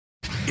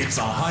It's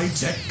a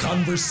high-tech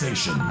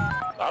conversation.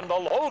 And a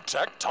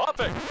low-tech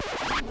topic.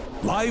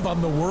 Live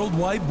on the World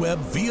Wide Web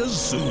via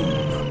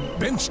Zoom.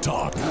 Bench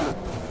Talk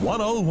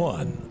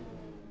 101.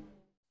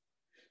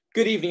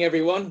 Good evening,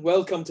 everyone.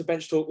 Welcome to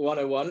Bench Talk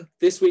 101.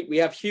 This week we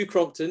have Huw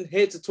Crompton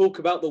here to talk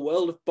about the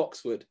world of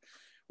Boxwood.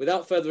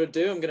 Without further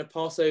ado, I'm going to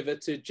pass over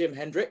to Jim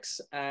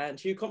Hendricks and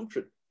Huw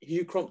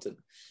Crompton.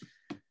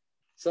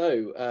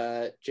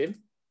 So, Jim?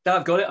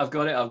 I've got it. I've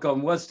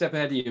gone one step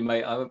ahead of you,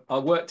 mate. I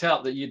worked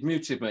out that you'd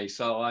muted me,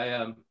 so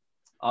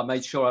I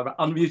made sure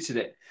I unmuted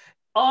it.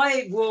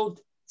 I would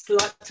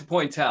like to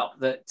point out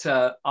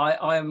that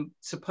I am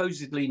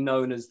supposedly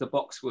known as the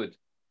Boxwood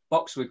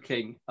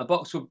King, a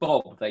Boxwood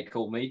Bob, they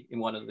call me in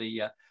one of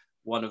the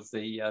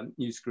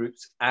news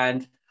groups,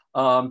 and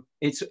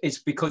it's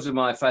because of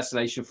my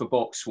fascination for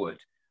Boxwood,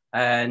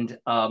 and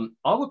I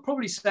would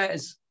probably say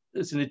it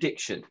as an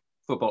addiction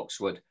for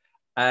Boxwood.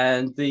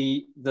 And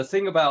the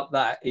thing about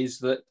that is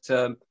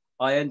that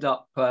I end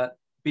up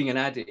being an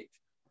addict,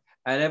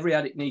 and every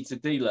addict needs a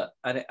dealer.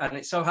 And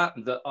it so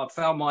happened that I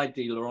found my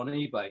dealer on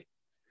eBay,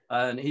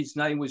 and his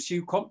name was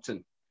Huw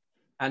Crompton.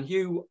 And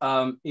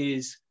Huw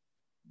is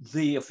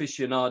the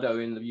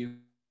aficionado in the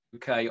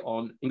UK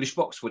on English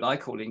Boxwood. I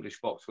call it English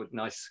Boxwood.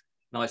 Nice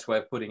way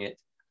of putting it.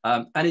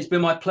 And it's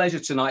been my pleasure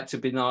tonight to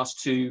be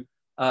asked to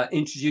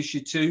introduce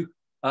you to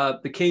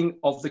the king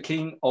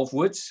of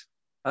woods,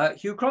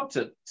 Huw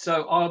Crompton.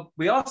 So I'll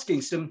be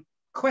asking some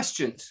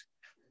questions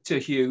to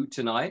Huw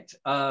tonight,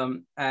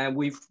 and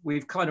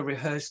we've kind of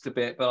rehearsed a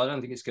bit, but I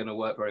don't think it's going to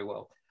work very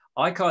well.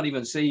 I can't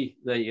even see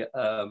the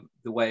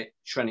way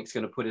Shrenik's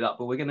going to put it up,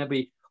 but we're going to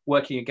be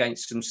working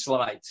against some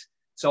slides.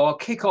 So I'll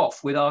kick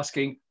off with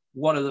asking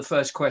one of the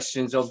first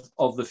questions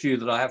of the few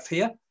that I have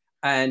here,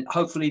 and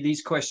hopefully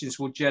these questions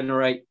will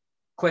generate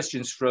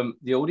questions from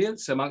the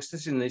audience amongst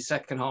us in the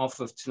second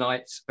half of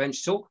tonight's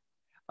Bench Talk.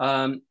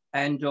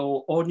 And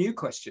or new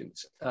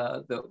questions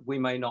that we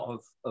may not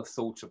have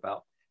thought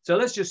about. So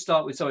let's just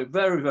start with something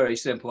very, very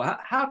simple.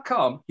 How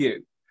come,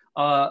 Huw,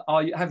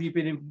 have you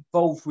been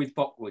involved with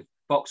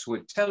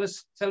Boxwood? Tell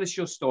us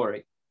your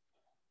story.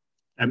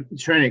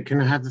 Shrenik, can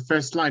I have the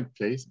first slide,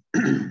 please?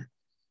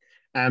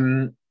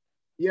 Yeah,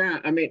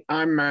 I mean,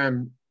 I'm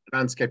a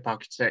landscape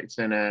architect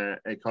and an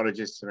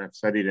ecologist, and I've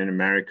studied in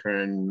America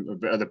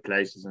and other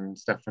places and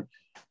stuff.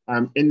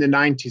 And in the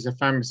 90s, I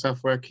found myself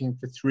working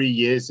for 3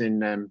 years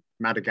in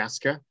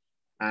Madagascar,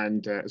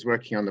 and I was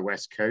working on the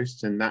West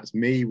Coast, and that's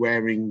me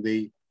wearing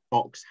the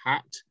box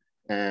hat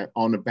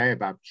on a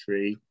baobab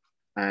tree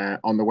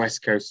on the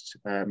West Coast,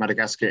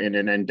 Madagascar, in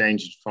an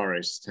endangered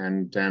forest.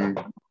 And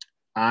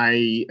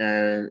I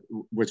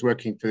was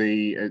working for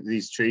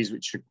these trees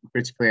which are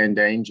critically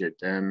endangered.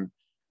 And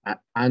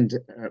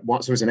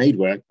whilst I was an aid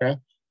worker,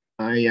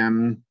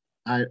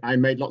 I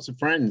made lots of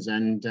friends,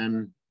 and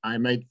I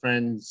made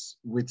friends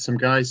with some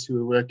guys who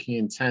were working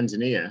in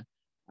Tanzania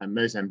and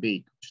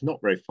Mozambique, which is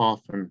not very far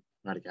from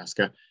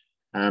Madagascar.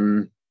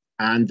 And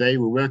they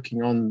were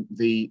working on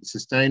the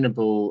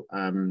sustainable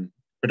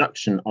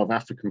production of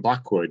African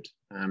blackwood.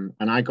 And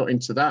I got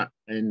into that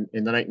in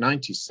the late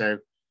 90s. So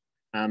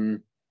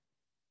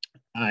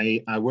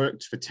I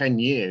worked for 10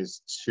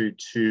 years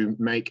to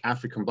make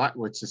African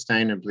blackwood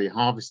sustainably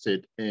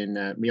harvested in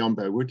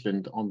Miombo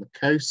woodland on the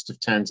coast of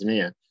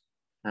Tanzania.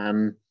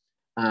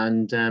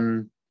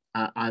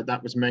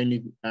 That was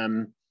mainly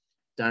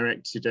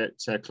directed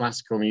at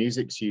classical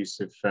music's use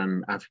of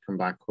African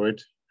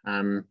blackwood.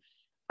 And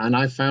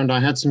I found I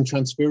had some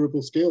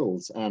transferable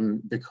skills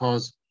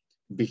because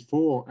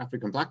before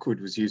African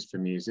blackwood was used for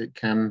music,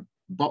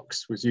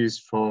 box was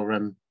used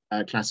for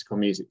classical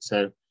music.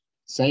 So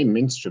same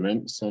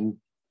instruments and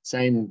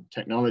same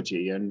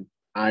technology. And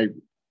I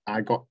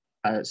got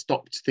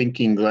stopped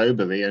thinking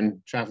globally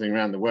and traveling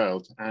around the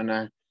world. And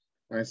I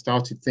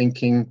started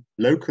thinking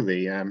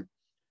locally and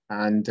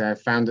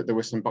found that there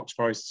were some box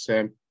forests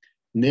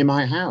near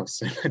my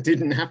house. I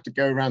didn't have to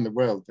go around the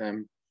world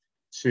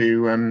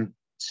to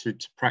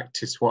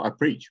practice what I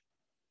preach.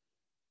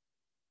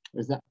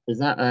 Is that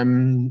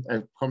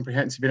a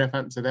comprehensive enough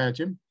answer there,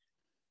 Jim?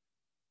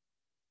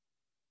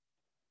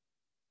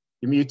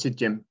 You're muted,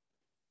 Jim.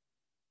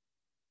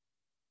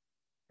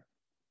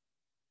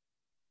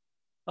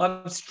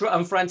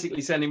 I'm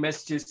frantically sending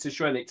messages to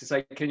Shrenik to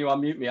say, can you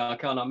unmute me? I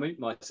can't unmute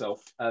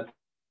myself.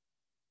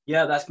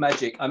 Yeah, that's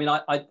magic. I mean,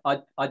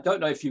 I don't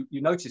know if you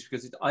noticed,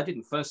 because I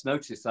didn't first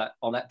notice that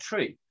on that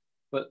tree,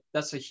 but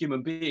that's a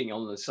human being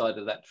on the side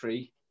of that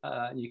tree.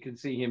 And you can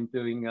see him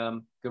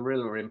doing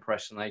gorilla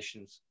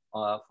impersonations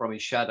from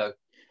his shadow.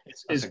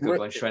 That's a good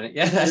one, Shrenik.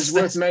 Yeah, it's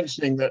worth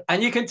mentioning that.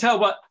 And you can tell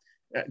what...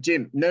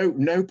 Jim,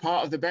 no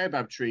part of the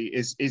baobab tree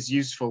is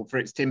useful for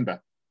its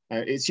timber.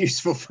 It's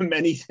useful for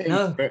many things,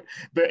 no.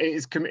 but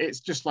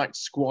it's just like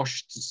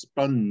squashed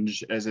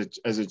sponge as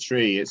a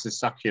tree. It's a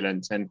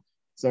succulent, and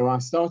so I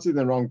started in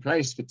the wrong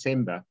place for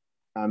timber,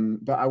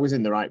 but I was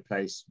in the right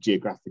place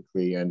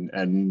geographically,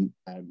 and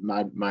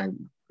my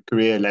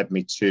career led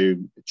me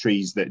to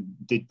trees that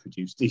did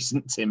produce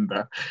decent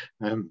timber.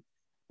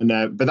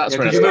 But that's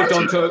where I moved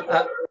on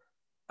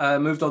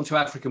moved on to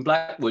African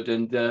blackwood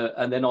and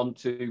then on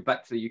to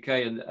back to the UK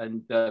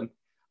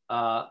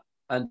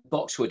and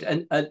Boxwood.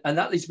 And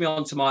that leads me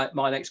on to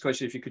my next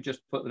question. If you could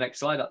just put the next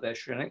slide up there,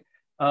 Shrenik.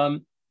 How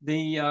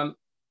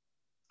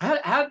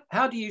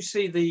do you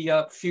see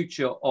the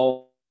future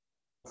of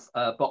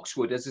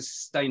Boxwood as a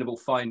sustainable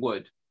fine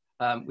wood?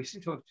 We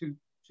seem to have two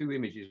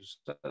images,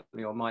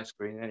 certainly on my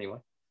screen anyway.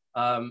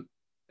 There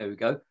we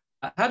go.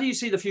 How do you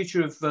see the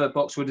future of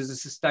Boxwood as a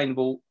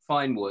sustainable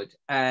fine wood,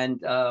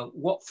 and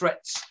what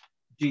threats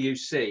do you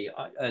see?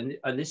 And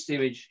this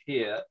image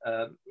here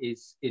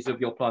is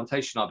of your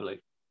plantation, I believe.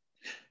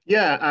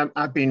 Yeah,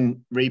 I've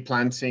been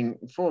replanting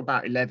for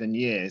about 11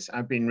 years.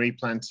 I've been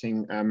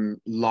replanting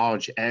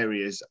large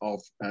areas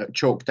of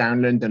chalk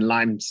downland and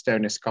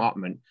limestone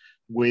escarpment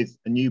with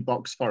a new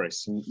box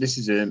forest. And this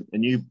is a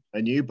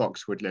new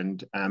box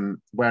woodland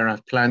where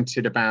I've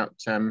planted about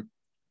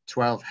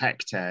 12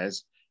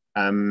 hectares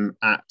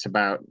at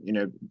about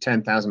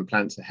 10,000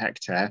 plants a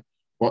hectare.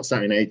 What's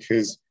that in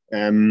acres?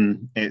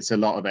 It's a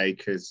lot of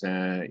acres.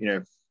 40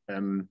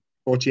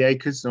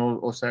 acres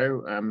or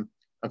so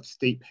of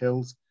steep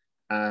hills,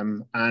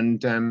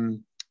 and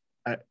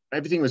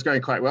everything was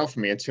going quite well for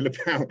me until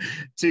about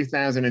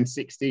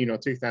 2016 or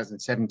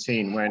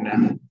 2017,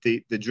 when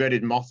the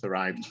dreaded moth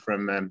arrived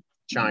from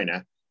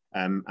China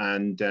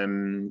and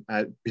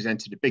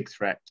presented a big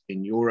threat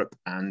in Europe,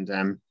 and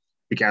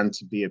began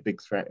to be a big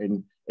threat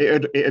in.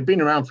 It had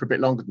been around for a bit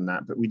longer than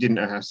that, but we didn't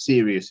know how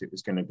serious it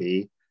was going to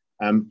be.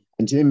 And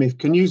Jim,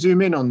 can you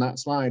zoom in on that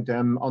slide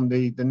on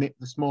the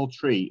small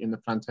tree in the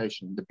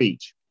plantation, the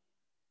beech?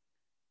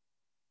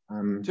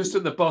 Just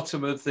at the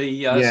bottom of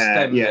the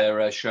stem there,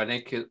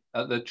 Shrenik,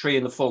 the tree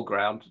in the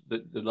foreground,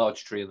 the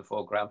large tree in the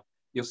foreground,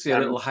 you'll see a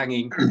little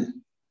hanging.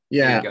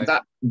 Yeah,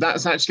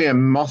 that's actually a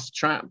moth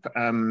trap.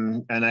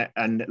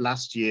 And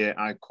last year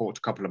I caught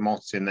a couple of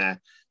moths in there.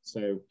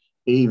 So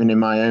even in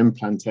my own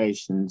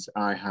plantations,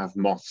 I have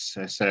moths.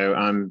 So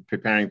I'm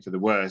preparing for the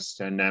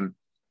worst. And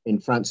in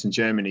France and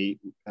Germany,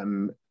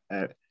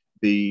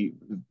 the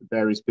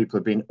various people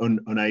have been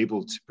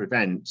unable to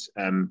prevent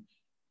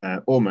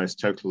almost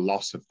total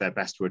loss of their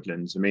best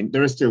woodlands. I mean,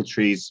 there are still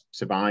trees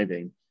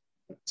surviving,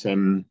 but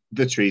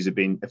the trees have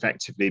been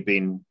effectively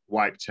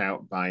wiped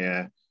out by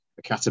a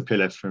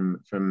caterpillar from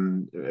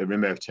a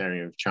remote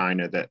area of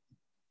China that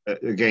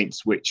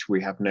against which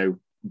we have no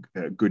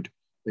good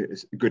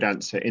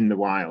answer in the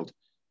wild.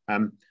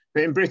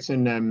 But in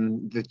Britain,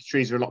 the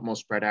trees are a lot more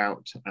spread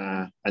out,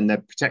 and they're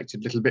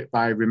protected a little bit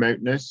by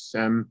remoteness.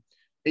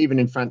 Even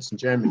in France and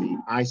Germany,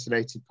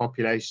 isolated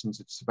populations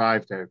have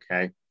survived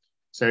okay.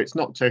 So it's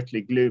not totally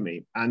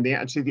gloomy. And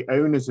actually the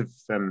owners of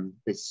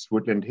this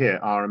woodland here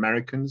are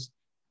Americans,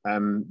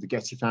 the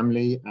Getty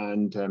family,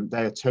 and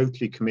they are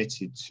totally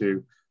committed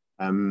to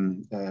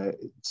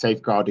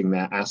safeguarding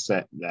their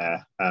asset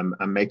there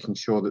and making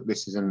sure that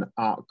this is an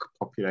arc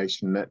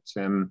population that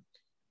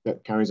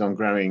carries on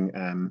growing.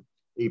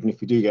 Even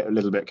if we do get a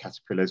little bit of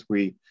caterpillars,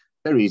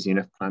 they're easy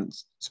enough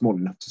plants, small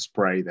enough to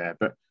spray there.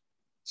 But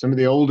some of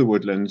the older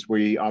woodlands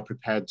we are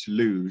prepared to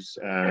lose,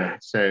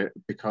 so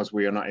because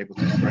we are not able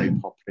to spray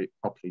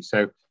properly.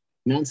 So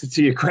in answer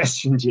to your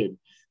question, Jim,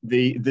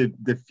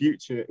 the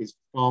future is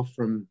far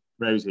from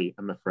rosy,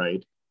 I'm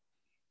afraid.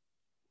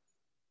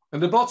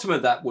 At the bottom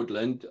of that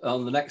woodland,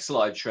 on the next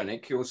slide,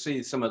 Shrenik, you'll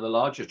see some of the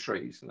larger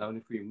trees. And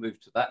if we move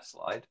to that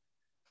slide.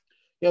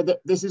 Yeah,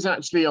 this is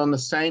actually on the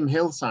same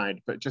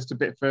hillside, but just a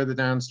bit further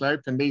down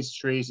slope. And these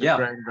trees have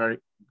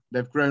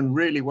they've grown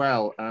really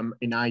well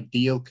in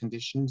ideal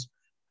conditions.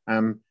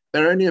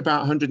 They're only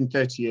about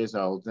 130 years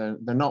old. They're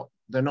not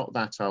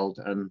that old.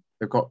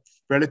 They've got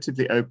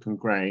relatively open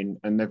grain,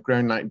 and they've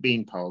grown like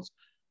bean poles,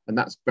 and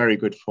that's very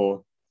good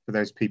for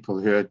those people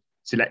who are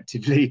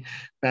selectively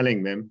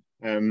felling them,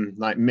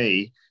 like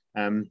me.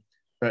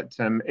 But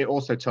it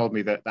also told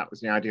me that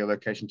was the ideal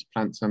location to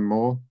plant some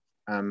more.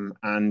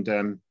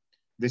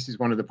 This is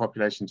one of the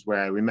populations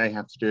where we may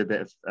have to do a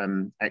bit of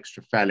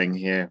extra felling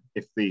here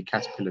if the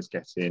caterpillars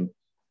get in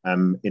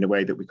a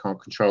way that we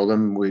can't control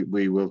them.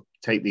 We will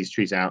take these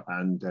trees out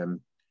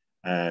and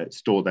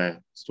store their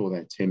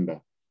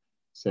timber.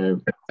 So,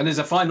 and there's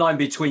a fine line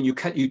between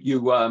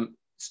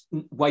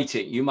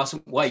waiting. You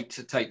mustn't wait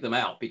to take them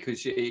out,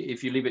 because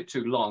if you leave it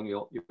too long,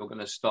 you're going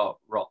to start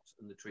rot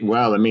and the trees.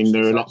 Well, I mean,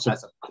 there are lots of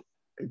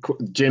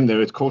Jim,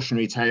 there are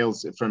cautionary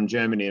tales from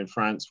Germany and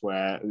France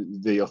where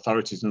the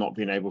authorities have not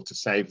been able to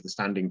save the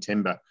standing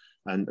timber,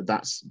 and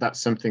that's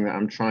something that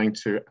I'm trying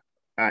to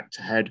act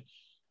ahead.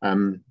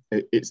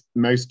 It's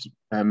most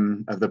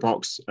of the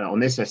box on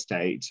this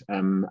estate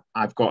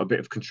I've got a bit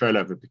of control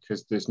over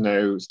because there's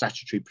no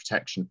statutory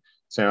protection.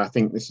 So I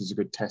think this is a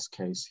good test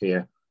case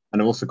here.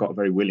 And I've also got a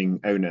very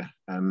willing owner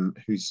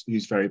who's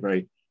very,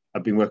 very,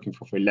 I've been working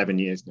for 11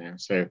 years now.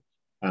 So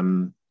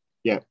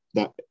yeah,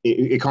 that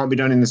it can't be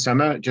done in the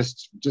summer.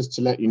 Just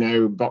to let you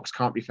know, box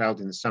can't be felled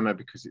in the summer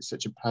because it's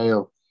such a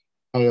pale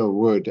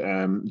wood,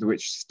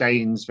 which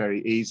stains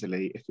very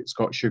easily if it's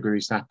got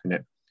sugary sap in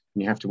it.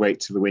 And you have to wait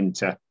till the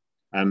winter.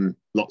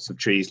 Lots of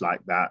trees like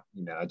that.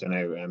 I don't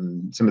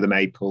know, some of the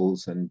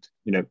maples, and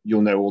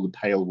you'll know all the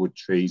pale wood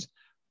trees.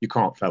 You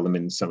can't fell them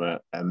in summer.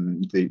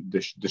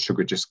 The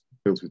sugar just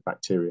fills with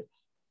bacteria.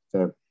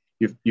 So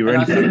you're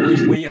and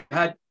only. I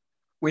think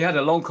we had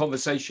a long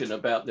conversation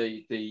about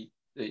the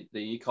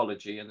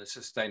ecology and the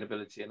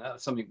sustainability, and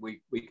that's something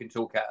we can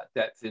talk at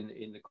depth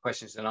in the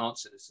questions and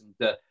answers. And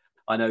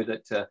I know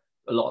that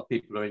a lot of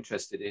people are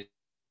interested in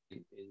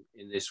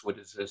this wood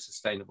as a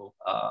sustainable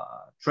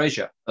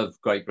treasure of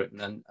Great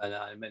Britain and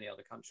many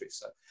other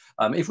countries. So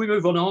if we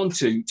move on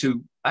to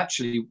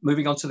actually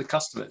moving on to the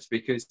customers,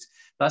 because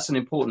that's an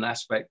important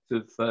aspect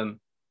of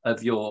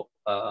your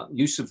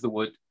use of the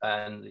wood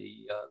and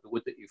the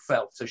wood that you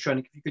felt. So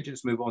Shrenik, if you could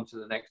just move on to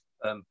the next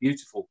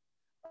beautiful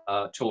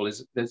tool.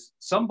 There's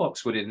some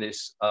boxwood in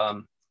this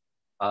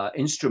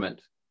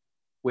instrument,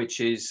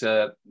 which is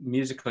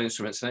musical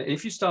instruments. And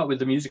if you start with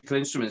the musical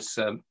instruments,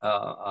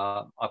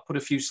 I put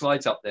a few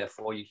slides up there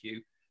for you,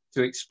 Huw,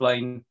 to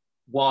explain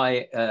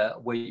why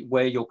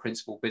where your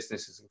principal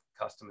businesses and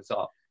customers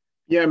are.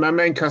 Yeah, my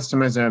main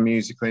customers are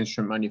musical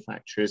instrument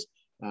manufacturers.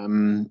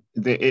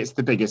 It's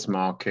the biggest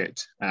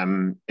market.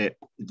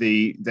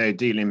 They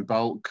deal in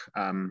bulk,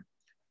 and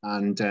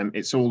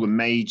it's all the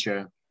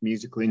major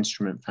musical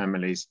instrument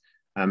families.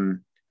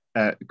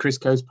 Chris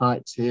Coe's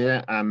pipes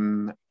here,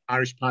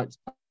 Irish pipes.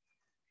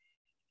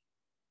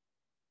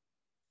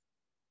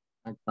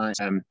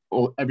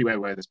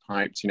 Everywhere where there's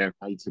pipes,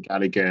 Peter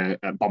Gallagher,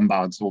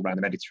 bombards all around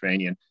the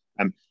Mediterranean.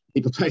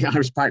 People play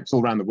Irish pipes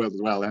all around the world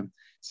as well.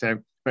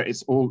 But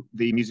it's all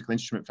the musical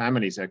instrument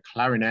families: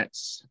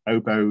 clarinets,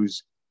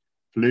 oboes,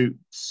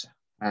 flutes,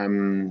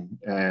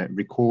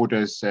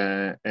 recorders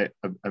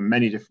of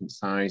many different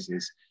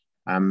sizes,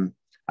 and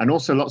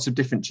also lots of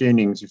different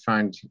tunings. You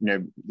find,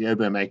 the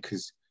oboe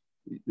makers.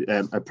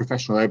 A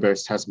professional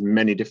oboist has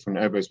many different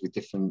oboes with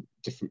different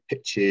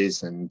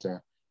pitches, and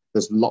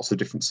there's lots of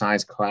different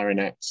size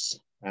clarinets,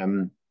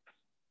 and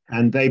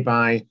they're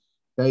my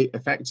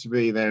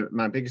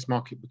biggest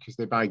market because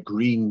they buy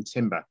green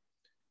timber.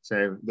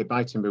 So they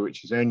buy timber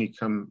which has only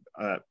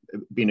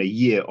been a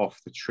year off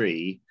the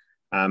tree,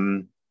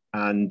 and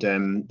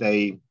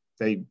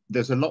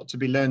there's a lot to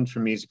be learned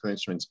from musical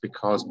instruments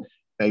because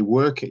they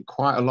work it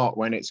quite a lot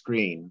when it's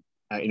green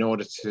in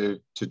order to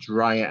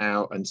dry it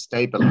out and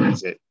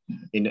stabilize it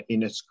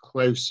in as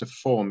close a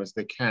form as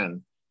they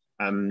can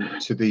in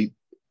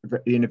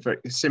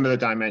a similar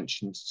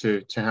dimensions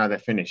to how they're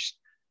finished.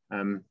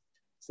 Have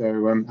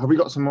we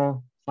got some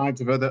more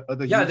slides of other?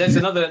 Yeah, there's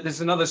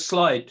another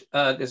slide.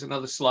 There's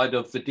another slide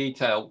of the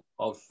detail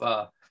of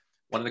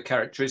one of the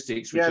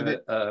characteristics. Which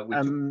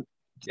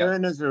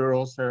turners are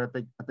also a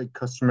big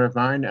customer of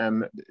mine.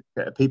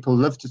 People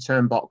love to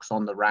turn box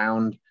on the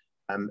round.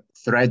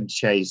 Thread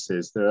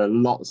chasers. There are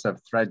lots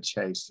of thread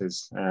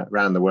chasers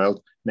around the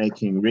world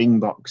making ring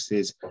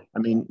boxes. I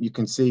mean, you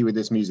can see with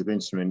this musical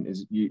instrument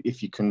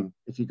if you can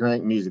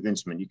make a musical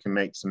instrument, you can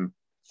make some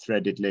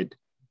threaded lid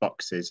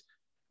boxes.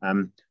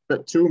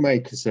 But tool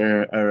makers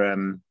are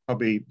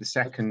probably the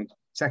second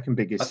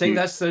biggest. I think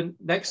that's the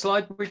next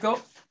slide we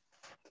got.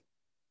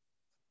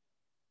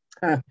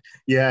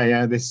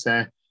 Yeah. This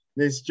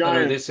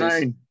giant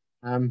crane.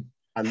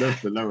 I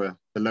love the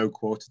low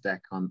quarter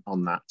deck on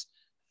that.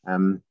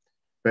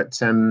 But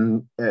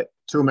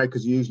tool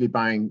makers are usually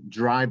buying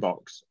dry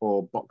box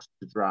or box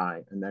to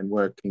dry, and then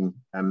working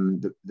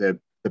the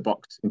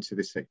box into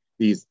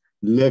these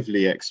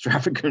lovely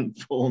extravagant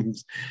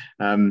forms,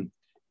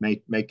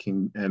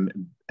 making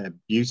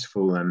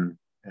beautiful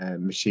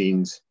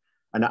machines.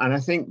 And I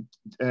think,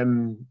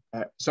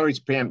 sorry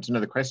to preempt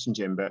another question,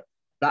 Jim, but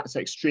that's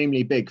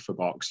extremely big for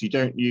box. You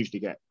don't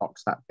usually get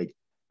box that big.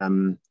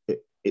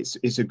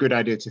 It's a good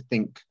idea to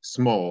think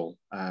small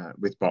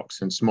with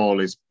box, and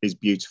small is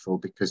beautiful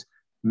because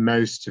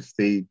most of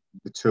the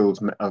tools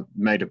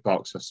made of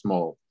box are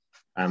small.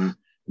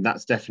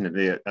 That's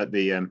definitely at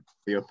the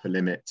upper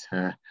limit.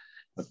 I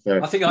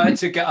think I had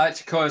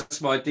to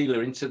coerce my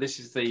dealer into this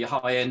is the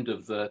high end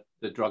of the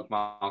drug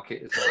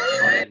market, as well,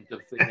 the high end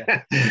of the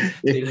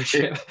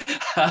dealership.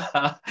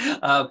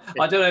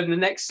 I don't know the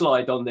next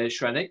slide on there,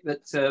 Shrenik,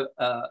 that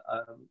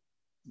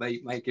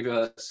may give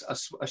you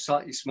a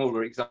slightly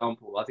smaller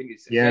example. I think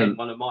it's again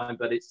one of mine,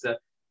 but it's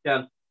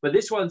but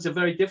this one's a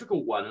very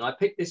difficult one, and I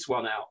picked this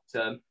one out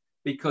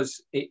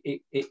because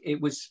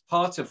it was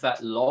part of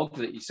that log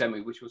that you sent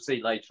me, which we'll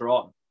see later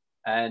on,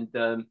 and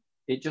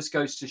it just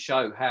goes to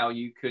show how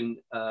you can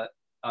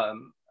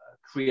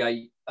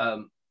create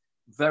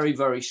very,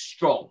 very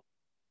strong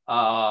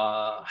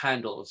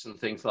handles and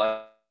things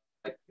like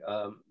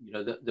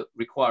that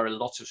require a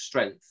lot of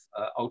strength.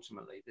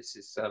 Ultimately, this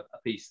is a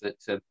piece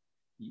that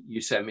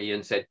you sent me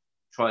and said,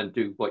 try and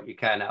do what you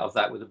can out of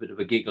that with a bit of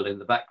a giggle in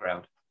the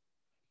background.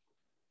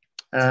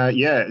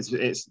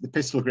 It's the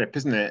pistol grip,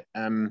 isn't it?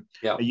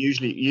 Yeah.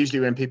 Usually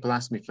when people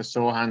ask me for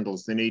saw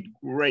handles, they need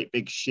great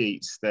big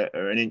sheets that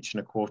are 1.25 inches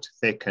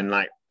thick and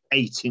like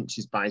 8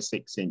 inches by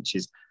 6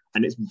 inches,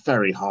 and it's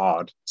very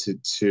hard to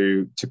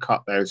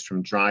cut those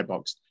from dry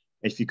box.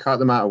 If you cut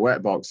them out of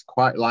wet box,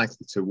 quite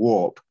likely to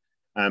warp.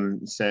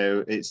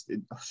 So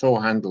saw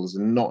handles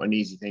are not an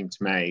easy thing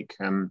to make.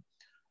 And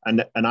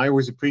I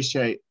always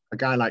appreciate a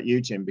guy like you,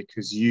 Jim,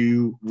 because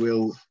you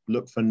will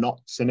look for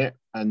knots in it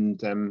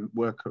and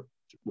work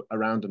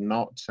around a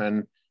knot,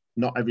 and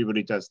not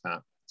everybody does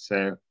that.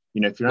 So,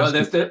 you know, if you're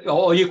asking...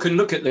 or you can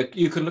look at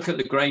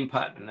the grain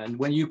pattern, and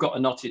when you've got a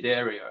knotted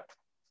area,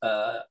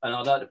 and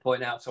I'd like to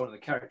point out some of the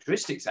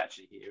characteristics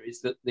actually here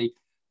is that the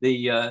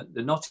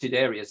knotted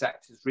areas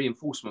act as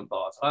reinforcement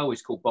bars. I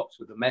always call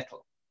boxwood a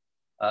metal,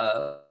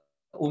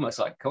 almost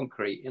like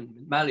concrete, and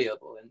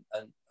malleable,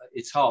 and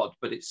it's hard,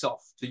 but it's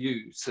soft to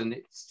use, and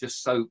it's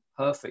just so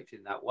perfect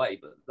in that way.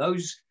 But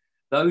those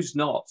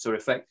knots are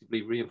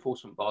effectively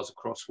reinforcement bars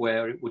across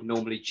where it would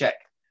normally check,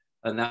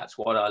 and that's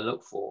what I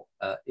look for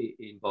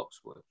in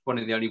boxwood. One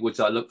of the only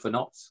woods I look for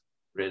knots,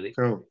 really.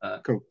 Cool.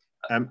 Cool.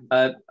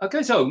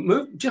 Okay, so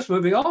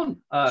moving on.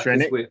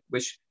 We're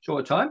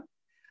short of time.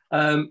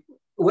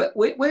 We're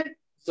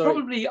Sorry,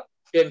 probably...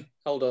 Jim,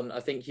 hold on. I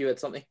think you had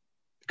something.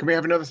 Can we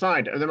have another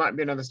slide? There might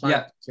be another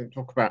slide to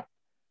talk about.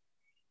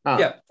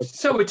 Yeah,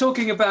 so we're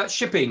talking about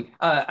shipping,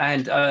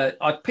 and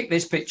I picked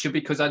this picture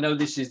because I know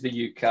this is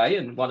the UK,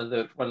 and one of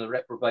the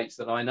reprobates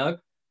that I know,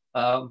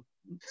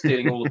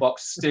 stealing all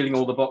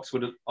the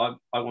boxwood I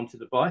wanted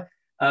to buy.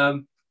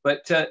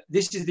 But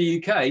this is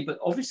the UK, but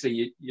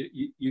obviously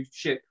you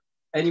ship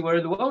anywhere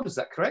in the world. Is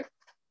that correct?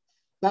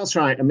 That's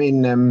right. I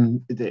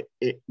mean,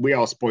 we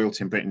are spoilt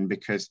in Britain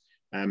because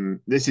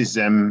this is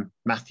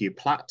Matthew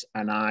Platt,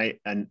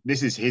 and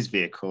this is his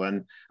vehicle.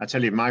 And I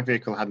tell you, my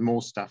vehicle had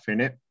more stuff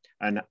in it,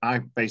 and I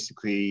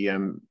basically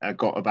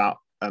got about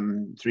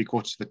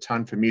 3/4 of a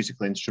ton for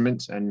musical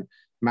instruments, and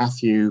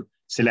Matthew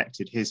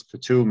selected his for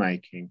tool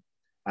making.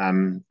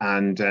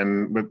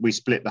 We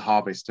split the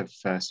harvest of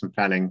some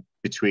felling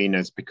between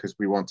us because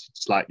we wanted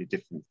slightly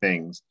different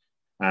things.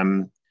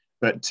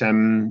 But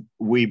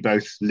we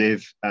both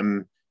live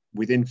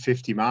within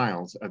 50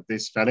 miles of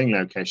this felling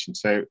location.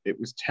 So it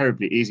was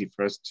terribly easy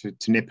for us to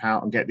nip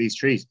out and get these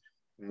trees.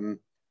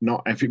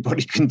 Not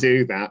everybody can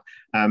do that.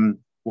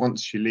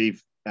 Once you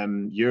leave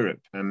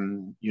Europe,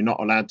 you're not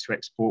allowed to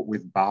export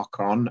with bark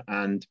on,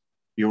 and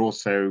you're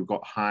also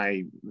got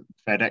high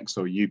FedEx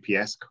or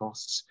UPS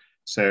costs.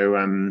 So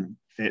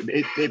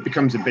it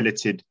becomes a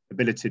billeted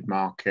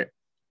market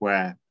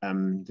where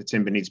the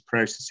timber needs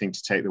processing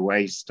to take the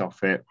waste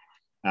off it,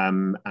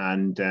 and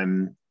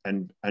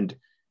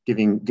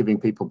giving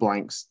people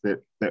blanks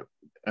that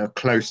are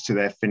close to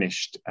their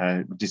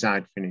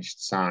desired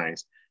finished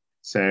size.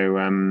 So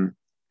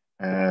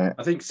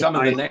I think some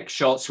of the next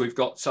shots we've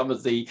got some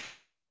of the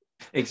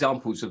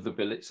examples of the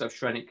billet. So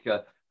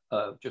Shrenik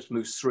just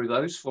moves through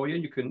those for you.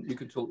 You can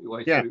talk your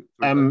way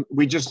through.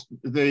 We just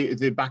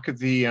the back of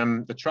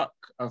the truck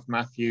of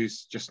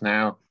Matthew's just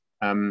now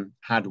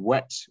had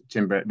wet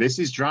timber. This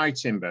is dry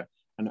timber,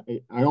 and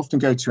I often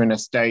go to an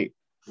estate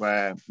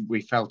where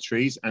we fell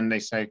trees, and they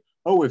say,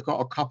 "Oh, we've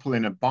got a couple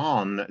in a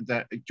barn.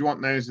 Do you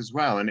want those as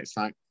well?" And it's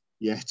like,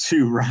 yeah,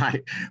 too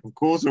right. Of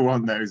course, I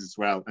want those as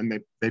well. And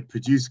they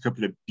produce a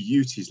couple of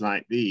beauties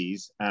like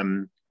these,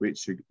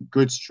 which are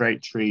good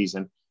straight trees.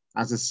 And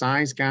as a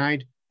size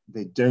guide,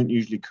 they don't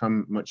usually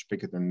come much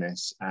bigger than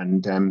this.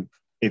 And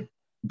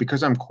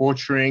because I'm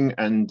quartering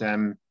and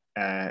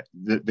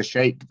the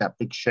shake, that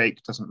big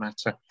shake doesn't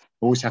matter. I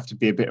always have to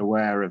be a bit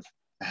aware of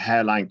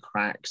hairline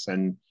cracks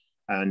and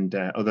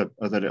other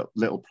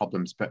little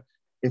problems. But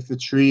if the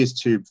tree is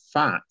too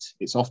fat,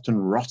 it's often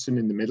rotten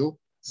in the middle,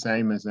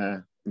 same as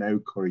an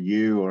oak or a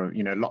yew, or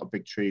a lot of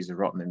big trees are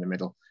rotten in the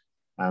middle.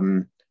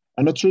 And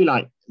a tree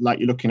like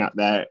you're looking at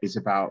there is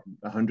about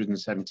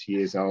 170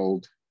 years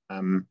old,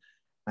 and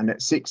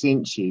at 6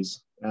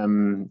 inches,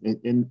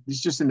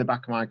 it's just in the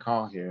back of my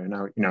car here,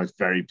 and I was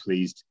very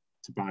pleased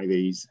to buy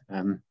these.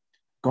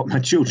 Got my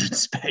children's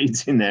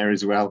spades in there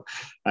as well.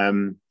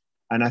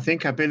 And I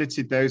think I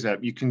billeted those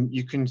up. You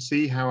can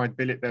see how I'd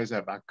billet those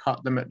up. I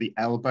cut them at the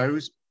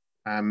elbows,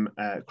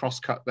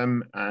 cross-cut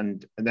them,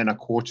 and then I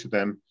quarter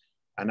them.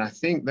 And I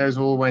think those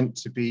all went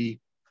to be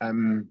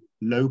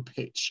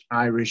low-pitch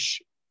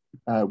Irish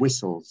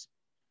whistles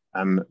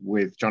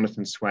with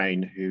Jonathan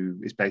Swain, who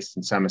is based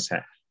in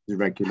Somerset, who's a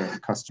regular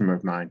customer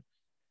of mine.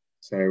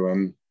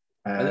 So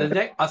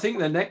I think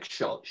the next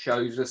shot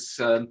shows us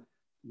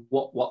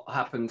what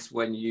happens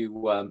when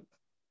you...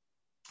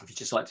 If you'd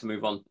just like to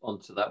move on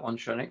to that one,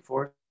 Shrenik,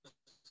 for us.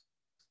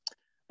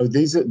 Oh,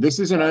 this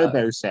is an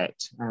oboe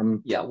set.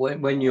 Yeah,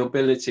 when you're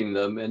billeting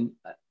them, and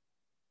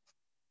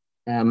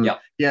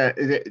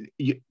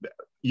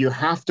you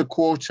have to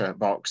quarter,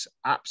 Box,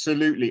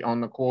 absolutely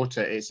on the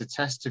quarter. It's a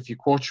test of your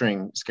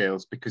quartering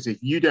skills, because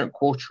if you don't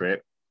quarter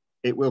it,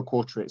 it will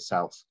quarter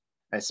itself,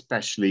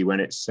 especially when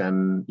it's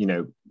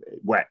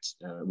wet,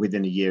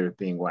 within a year of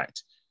being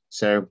wet.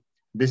 So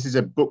this is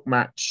a book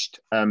matched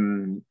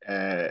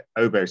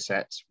oboe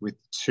set with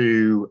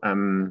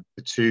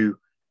the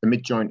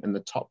mid joint and the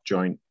top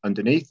joint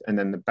underneath, and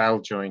then the bell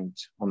joint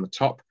on the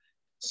top.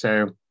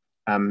 So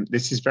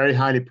this is very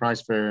highly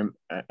prized for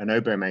an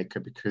oboe maker,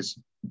 because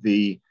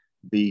the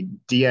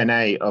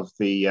DNA of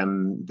the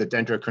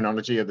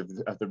dendrochronology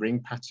of the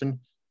ring pattern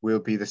will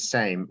be the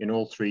same in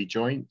all three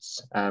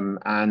joints,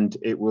 and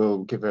it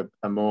will give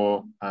a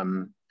more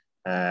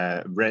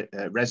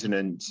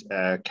resonant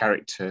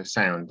character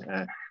sound.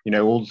 You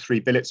know, all three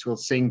billets will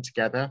sing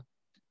together,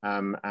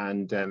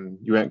 and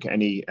you won't get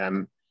any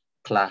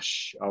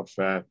clash of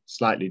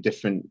slightly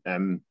different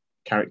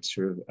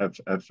character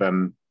of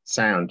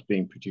sound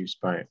being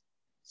produced by it.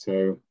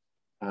 So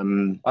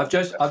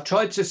I've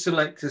tried to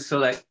select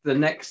the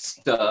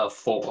next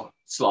 4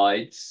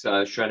 slides,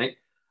 Shrenik,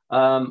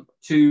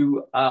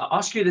 to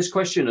ask you this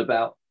question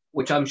about,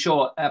 which I'm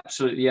sure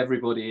absolutely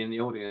everybody in the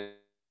audience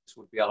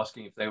would be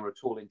asking if they were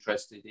at all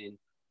interested in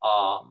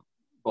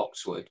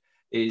Boxwood,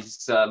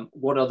 is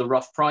what are the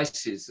rough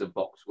prices of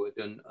Boxwood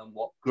and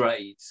what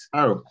grades?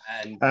 Oh,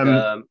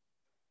 and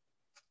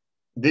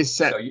this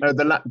set, so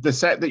the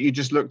set that you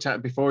just looked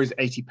at before is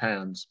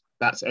 £80.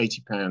 That's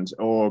 £80,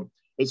 or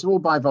it's all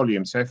by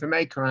volume. So if a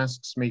maker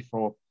asks me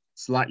for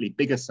slightly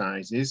bigger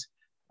sizes,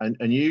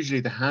 and usually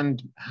the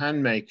hand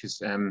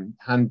makers,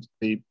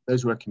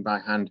 those working by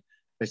hand,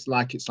 they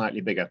like it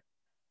slightly bigger.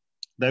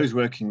 Those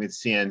working with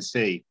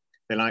CNC,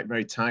 they like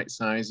very tight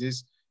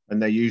sizes,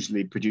 and they're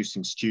usually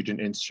producing student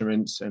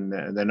instruments, and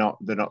they're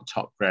not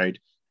top grade.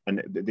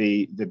 And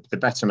the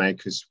better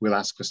makers will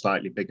ask for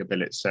slightly bigger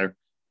billets. So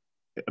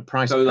a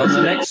price. So on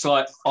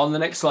the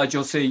next slide,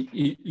 you'll see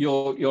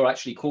you're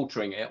actually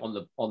quartering it on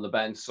the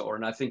bandsaw,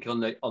 and I think on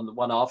the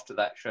one after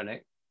that,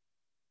 Shrenik.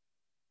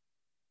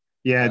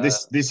 Yeah,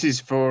 this is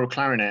for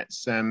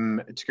clarinets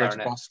to go to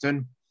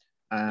Boston,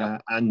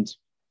 Yep. and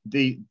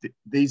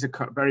these are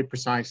cut very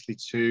precisely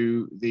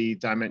to the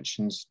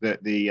dimensions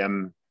that the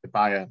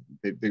buyer,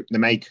 the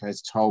maker,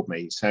 has told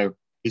me. So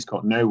he's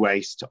got no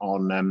waste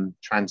on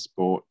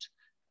transport,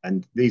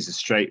 and these are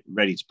straight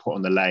ready to put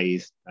on the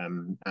lathe,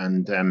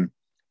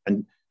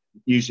 and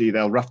usually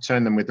they'll rough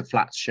turn them with the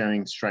flats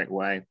showing straight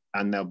away,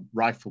 and they'll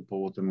rifle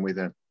bore them with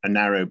a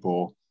narrow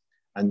bore.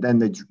 And then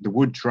the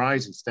wood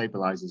dries and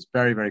stabilizes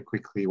very, very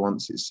quickly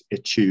once it's a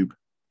tube.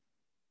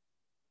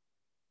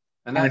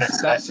 And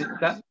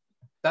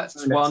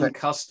that's one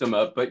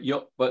customer, but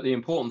the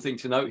important thing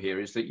to note here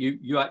is that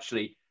you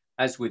actually,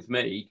 as with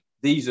me,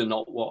 these are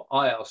not what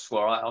I asked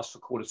for. I asked for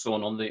quarter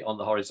sawn on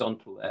the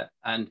horizontal there,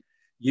 and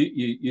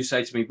you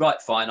say to me,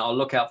 right, fine, I'll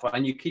look out for it,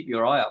 and you keep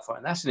your eye out for it.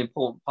 And that's an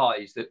important part,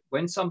 is that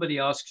when somebody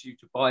asks you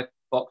to buy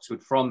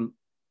Boxwood from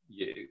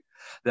you,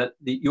 that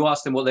you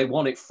ask them what they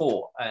want it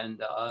for.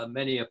 And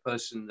many a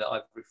person that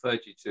I've referred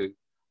you to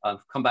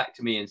come back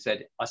to me and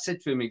said, I said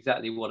to him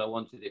exactly what I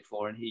wanted it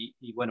for, and he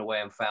went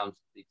away and found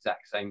the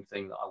exact same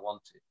thing that I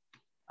wanted.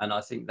 And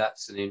I think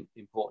that's an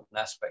important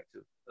aspect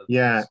of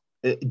yeah.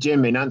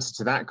 Jim, in answer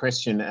to that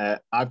question,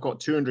 I've got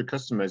 200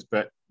 customers,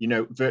 but you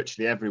know,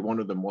 virtually every one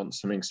of them wants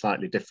something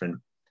slightly different.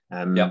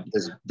 Yep.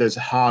 There's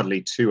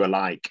hardly two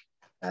alike.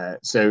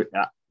 So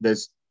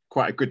there's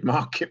quite a good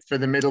market for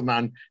the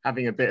middleman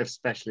having a bit of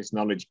specialist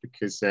knowledge,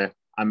 because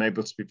I'm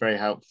able to be very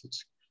helpful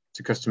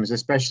to customers,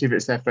 especially if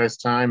it's their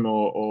first time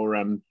or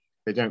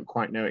they don't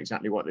quite know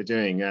exactly what they're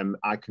doing.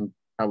 I can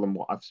tell them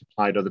what I've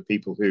supplied other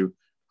people who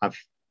have,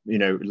 you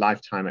know,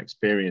 lifetime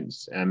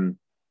experience.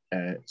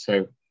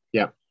 So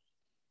yeah.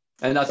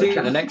 And I think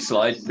the next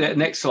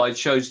slide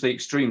shows the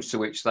extremes to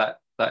which that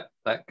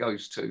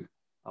goes to.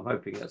 I'm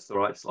hoping that's the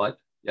right slide.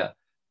 Yeah.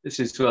 This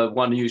is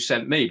one you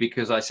sent me,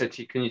 because I said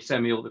to you, can you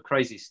send me all the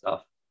crazy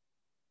stuff?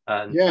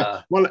 And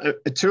yeah, well,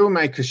 a tool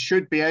maker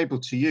should be able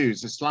to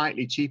use a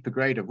slightly cheaper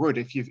grade of wood.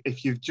 If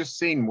you've just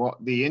seen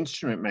what the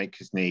instrument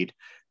makers need,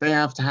 they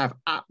have to have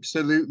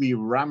absolutely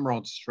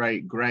ramrod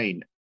straight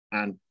grain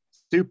and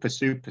super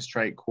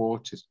straight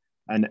quarters.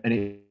 And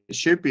it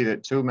should be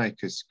that tool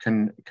makers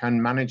can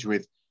manage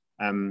with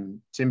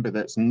timber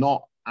that's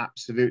not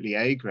absolutely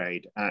A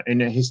grade.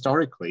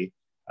 Historically,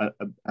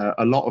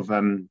 a lot of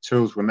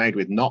tools were made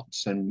with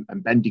knots and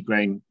bendy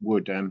grain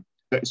wood,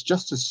 but it's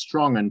just as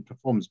strong and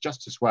performs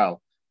just as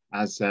well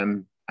as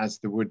the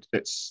wood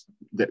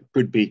that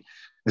could be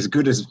as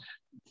good as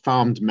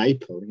farmed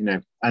maple, you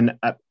know. And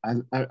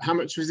how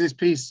much was this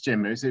piece,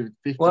 Jim? Was it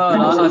 50?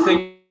 Well, I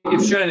think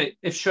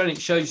if Shrenik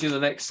shows you the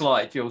next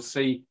slide, you'll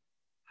see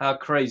how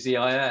crazy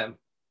I am.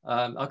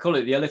 I call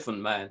it the Elephant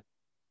Man.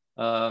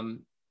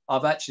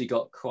 I've actually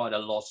got quite a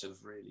lot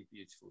of really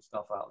beautiful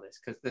stuff out of this,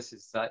 because this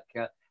is like,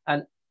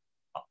 and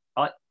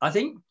I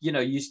think, you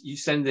know, you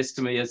send this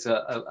to me as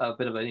a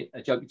bit of a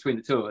joke between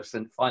the two of us,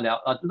 and find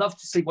out. I'd love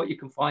to see what you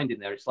can find in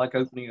there. It's like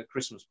opening a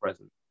Christmas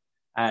present,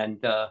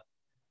 and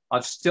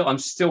I'm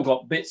still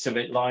got bits of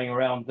it lying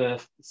around,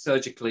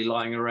 surgically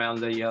lying around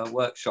the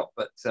workshop,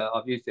 but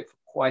I've used it for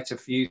quite a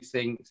few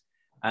things.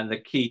 And the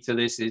key to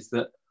this is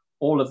that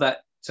all of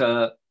that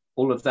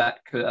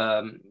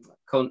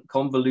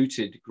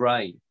convoluted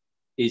grain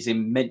is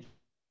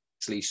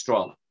immensely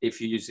strong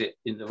if you use it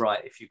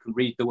if you can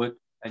read the wood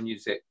and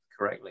use it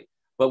correctly.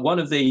 But one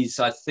of these,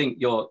 I think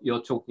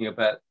you're talking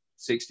about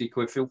 60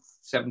 quid,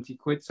 70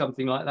 quid,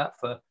 something like that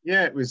for.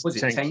 Yeah, it was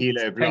 10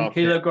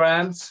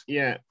 kilograms.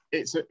 Yeah,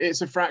 it's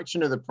a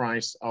fraction of the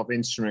price of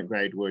instrument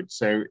grade wood.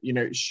 So, you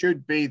know, it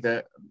should be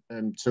that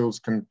tools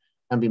can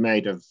be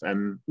made of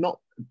not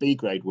B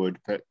grade wood,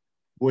 but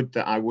wood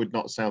that I would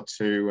not sell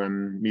to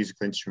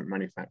musical instrument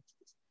manufacturers.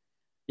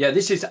 Yeah,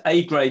 this is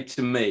A grade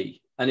to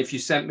me. And if you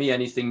sent me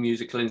anything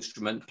musical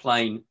instrument,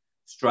 plain,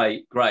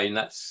 straight, grain,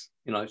 that's,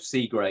 you know,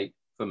 C grade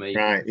for me.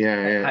 Right.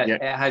 Yeah.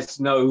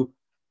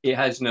 It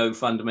has no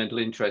fundamental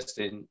interest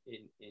in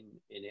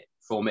it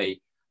for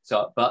me.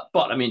 So, but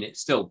I mean, it's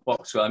still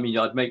Boxwood. I mean,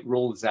 I'd make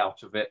rules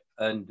out of it,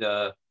 and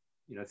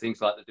you know,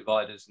 things like the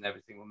dividers and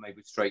everything were made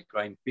with straight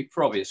grain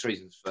for obvious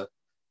reasons, for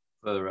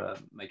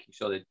making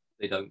sure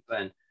they don't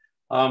bend.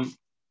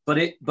 But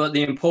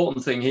the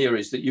important thing here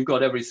is that you've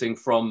got everything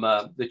from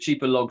the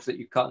cheaper logs that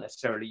you can't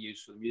necessarily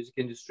use for the music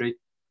industry,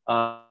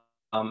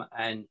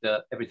 and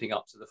everything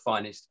up to the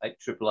finest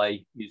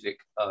AAA music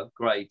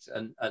grades,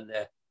 and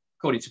they're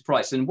according to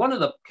price. And one of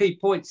the key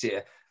points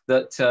here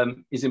that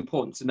is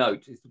important to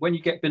note is when you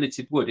get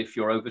billeted wood, if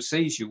you're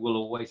overseas, you will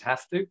always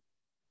have to.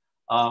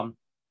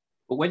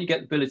 But when you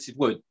get the billeted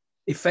wood,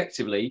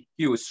 effectively,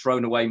 you has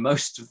thrown away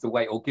most of the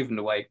weight or given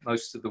away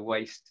most of the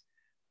waste,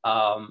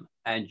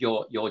 and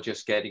you're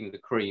just getting the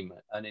cream.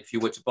 And if you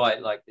were to buy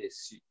it like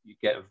this, you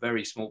get a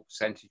very small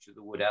percentage of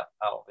the wood out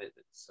of it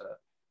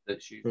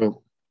that's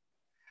useful.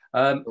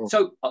 Cool.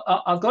 So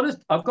I've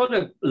got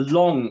a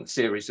long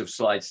series of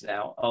slides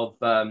now of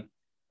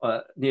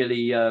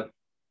nearly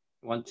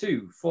 7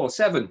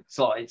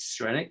 slides,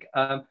 Shrenik,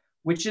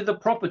 which are the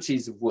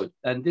properties of wood.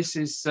 And this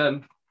is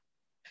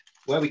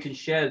where we can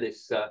share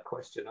this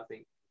question, I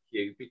think,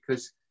 Huw,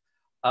 because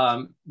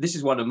this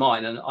is one of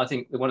mine. And I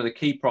think that one of the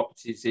key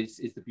properties is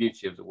the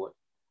beauty of the wood,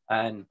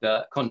 and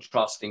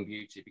contrasting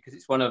beauty, because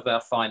it's one of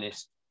our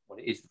finest, well,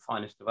 it is the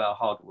finest of our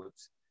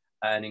hardwoods,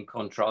 and in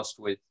contrast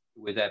with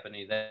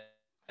ebony there.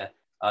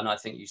 And I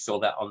think you saw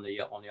that on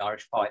the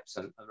Irish pipes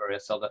and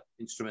various other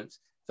instruments.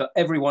 So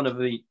every one of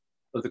the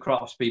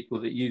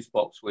craftspeople that use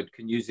Boxwood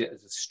can use it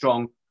as a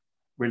strong,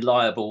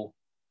 reliable,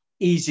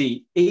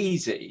 easy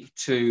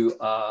to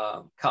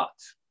cut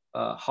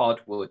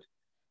hardwood.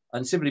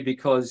 And simply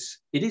because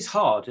it is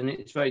hard and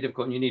it's very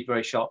difficult and you need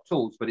very sharp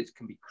tools, but it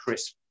can be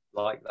crisp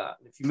like that.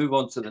 And if you move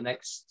on to the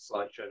next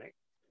slide, Shrenik,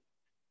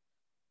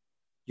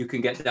 you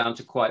can get down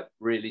to quite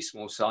really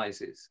small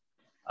sizes.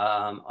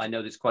 I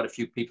know there's quite a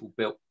few people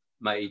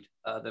made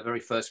their very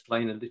first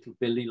plane, a little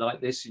billy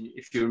like this. And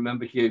if you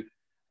remember, Huw,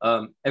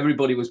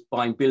 everybody was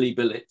buying billy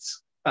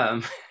billets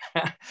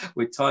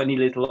with tiny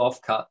little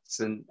offcuts,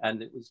 and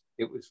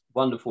it was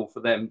wonderful for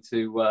them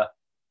to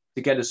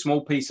get a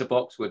small piece of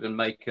boxwood and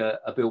make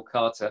a Bill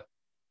Carter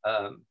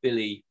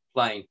billy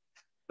plane.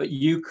 But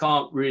you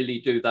can't really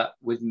do that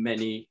with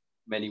many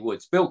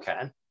woods. Bill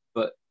can,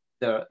 but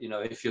there, you know,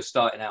 if you're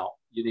starting out,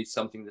 you need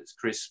something that's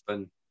crisp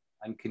and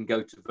can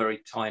go to very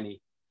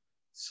tiny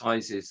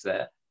sizes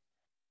there.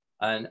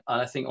 And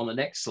I think on the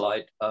next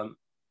slide,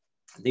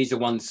 these are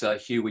ones,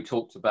 Huw, we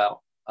talked about.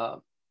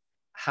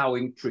 How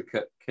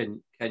intricate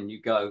can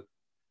you go?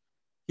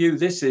 Huw,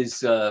 this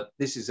is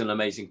an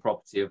amazing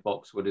property of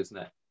Boxwood, isn't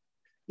it?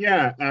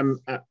 Yeah,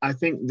 I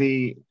think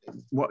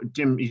what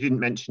Jim, you didn't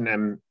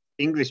mention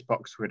English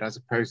Boxwood as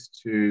opposed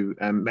to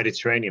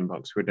Mediterranean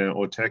Boxwood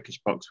or Turkish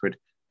Boxwood.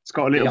 It's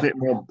got a little bit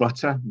more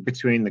butter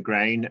between the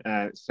grain,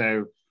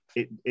 so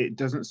it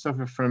doesn't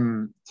suffer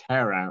from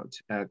tear out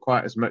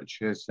quite as much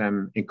as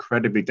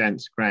incredibly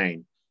dense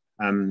grain.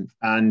 And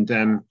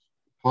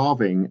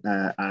carving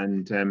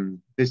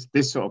and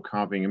this sort of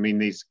carving, I mean,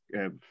 these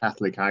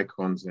Catholic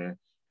icons, there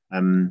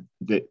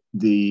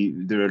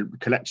are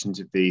collections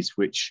of these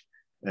which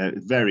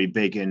very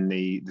big in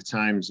the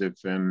times of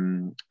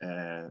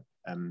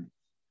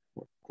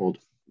called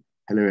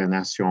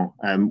Pelerination,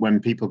 when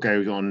people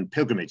go on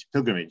pilgrimage. I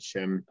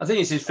think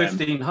it's his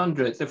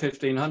 1500s, the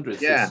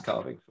 1500s. Yeah, this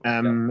carving.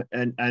 And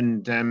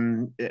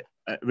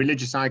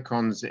religious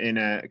icons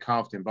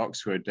carved in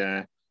Boxwood.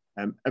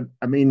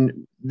 I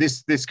mean,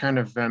 this kind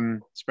of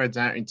spreads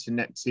out into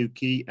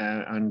Netsuki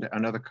and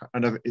another.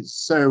 It's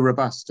so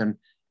robust, and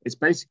it's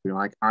basically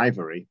like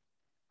ivory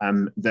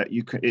that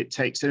you can. It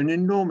takes an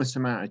enormous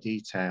amount of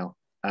detail,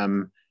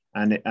 and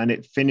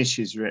it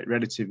finishes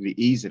relatively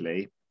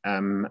easily.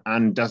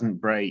 And doesn't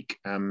break.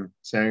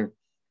 So,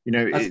 you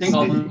know, I think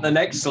on the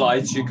next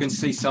slides you can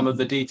see some of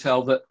the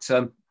detail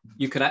that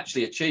you can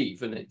actually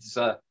achieve, and it's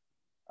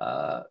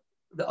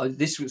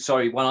this was,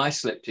 sorry, when I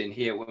slipped in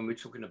here when we were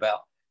talking about,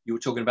 you were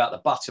talking about the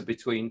butter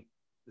between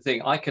the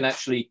thing. I can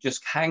actually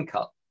just hand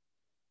cut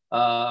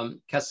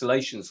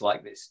castellations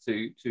like this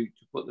to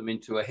put them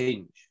into a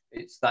hinge.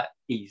 It's that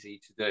easy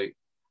to do,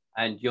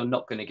 and you're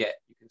not going to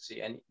get, you can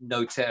see,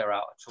 no tear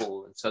out at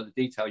all. And so the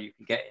detail you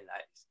can get in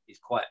that is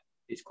quite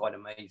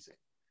amazing.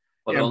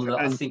 But yeah,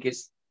 I think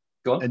it's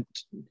go on. And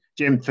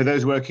Jim, for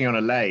those working on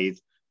a lathe,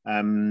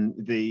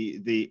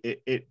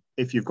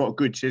 if you've got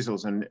good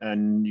chisels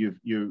and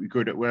you're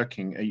good at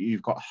working,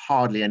 you've got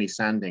hardly any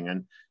sanding,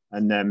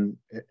 and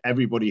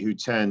everybody who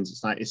turns,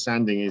 it's like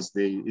sanding is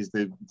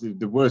the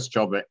worst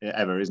job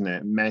ever, isn't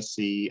it?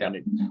 Messy, yeah.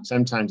 And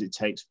sometimes it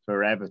takes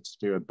forever to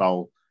do a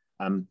bowl.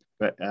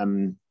 But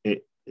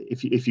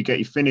if you get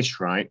your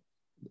finish right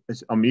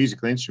on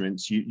musical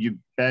instruments, you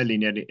barely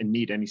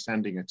need any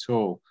sanding at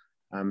all.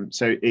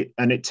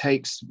 It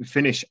takes the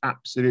finish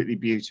absolutely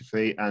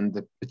beautifully, and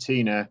the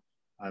patina,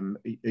 a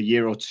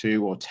year or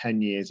 2 or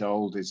 10 years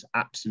old, is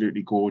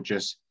absolutely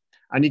gorgeous.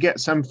 And you get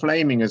some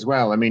flaming as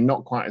well. I mean,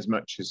 not quite as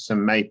much as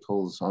some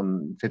maples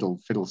on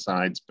fiddle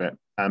sides, but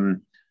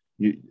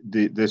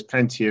there's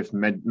plenty of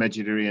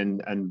medullary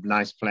and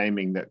nice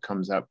flaming that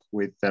comes up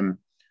with the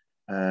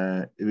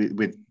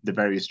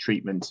various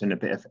treatments and a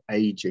bit of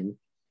aging.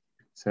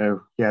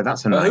 So yeah,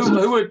 that's a nice.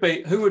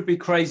 Who would be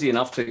crazy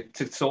enough to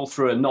saw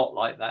through a knot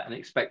like that and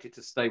expect it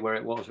to stay where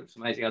it was? It's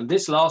amazing. And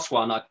this last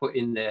one I put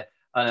in there,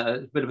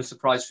 a bit of a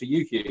surprise for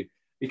you, Huw,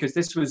 because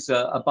this was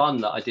a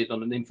bun that I did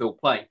on an infill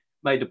plane,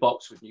 made of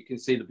boxwood. You can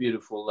see the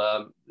beautiful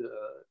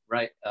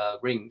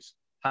rings.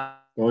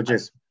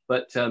 Gorgeous.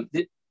 But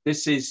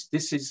this is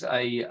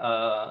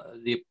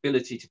the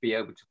ability to be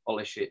able to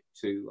polish it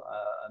to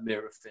a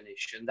mirror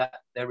finish, and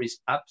that there is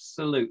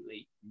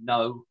absolutely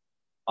no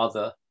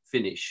other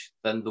finish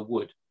than the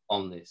wood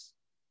on this.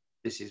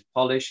 This is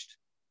polished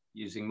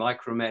using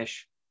micro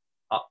mesh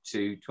up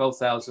to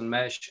 12,000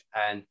 mesh,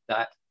 and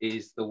that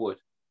is the wood,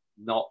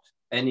 not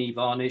any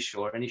varnish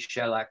or any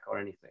shellac or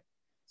anything.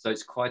 So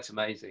it's quite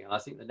amazing. And I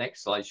think the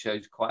next slide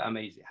shows quite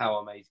amazing how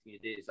amazing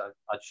it is.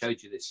 I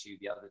showed you this, Huw,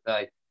 the other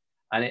day.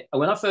 And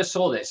when I first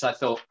saw this, I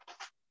thought,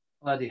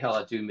 bloody hell,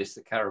 I do miss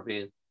the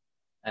Caribbean.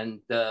 And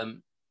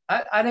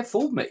it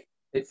fooled me.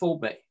 It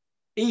fooled me.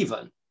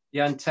 Even the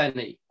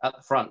antennae at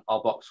the front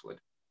are boxwood.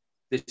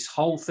 This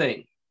whole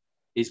thing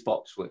is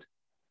boxwood.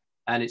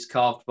 And it's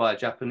carved by a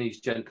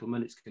Japanese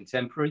gentleman. It's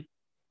contemporary.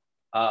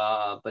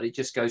 But it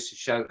just goes to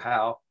show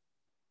how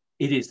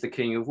it is the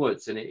king of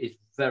woods. And it is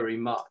very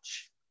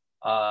much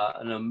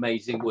an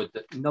amazing wood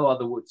that no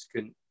other woods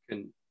can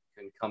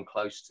come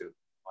close to,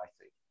 I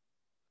think.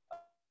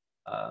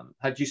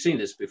 Had you seen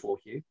this before,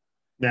 Huw?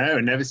 No,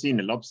 never seen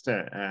a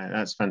lobster.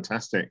 That's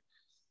fantastic.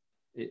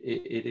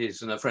 It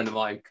is, and a friend of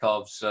mine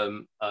carves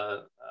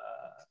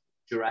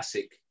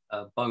Jurassic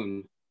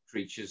bone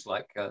creatures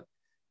like a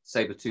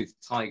saber-toothed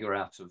tiger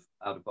out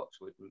of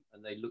boxwood,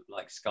 and they look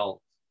like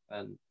skulls.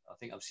 And I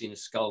think I've seen a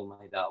skull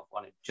made out of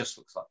one. It just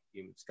looks like a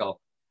human skull,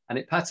 and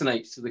it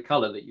patinates to the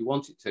color that you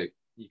want it to.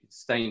 You can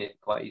stain it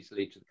quite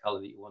easily to the color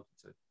that you want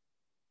it to.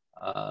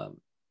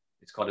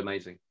 It's quite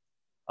amazing.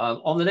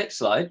 On the next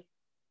slide.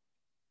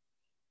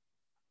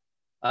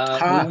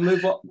 We'll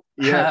move on.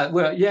 Yeah.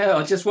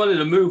 I just wanted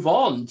to move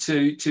on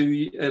to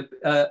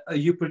are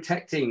you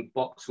protecting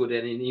boxwood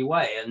in any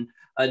way,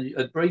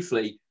 and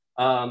briefly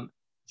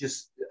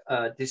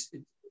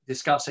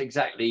discuss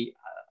exactly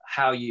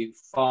how you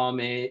farm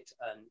it.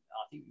 And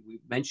I think we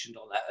mentioned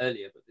on that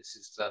earlier, but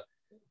this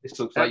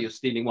looks like you're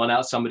stealing one out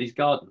of somebody's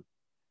garden.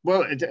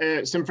 Well,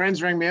 some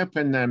friends rang me up,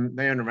 and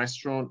they own a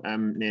restaurant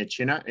near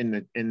Chinna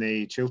in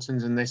the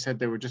Chilterns, and they said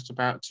they were just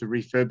about to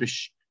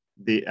refurbish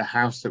a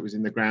house that was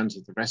in the grounds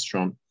of the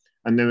restaurant,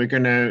 and they were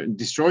going to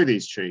destroy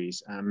these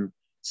trees.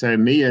 So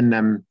me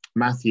and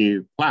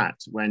Matthew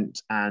Platt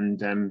went,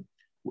 and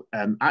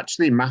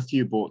actually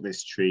Matthew bought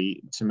this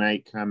tree to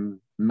make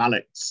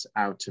mallets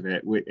out of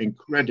it, with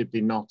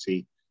incredibly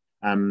knotty.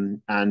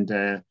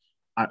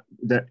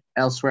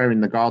 Elsewhere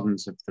in the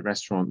gardens of the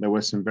restaurant, there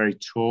were some very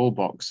tall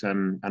box,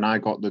 and I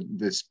got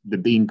the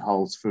bean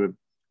poles for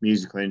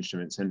musical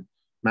instruments, and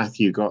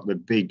Matthew got the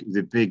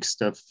big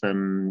stuff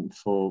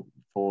for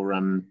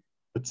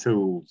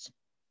tools.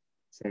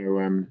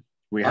 So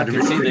we had. I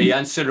can see the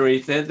ancillary.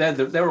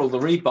 They're all the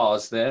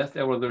rebars there.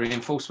 They're all the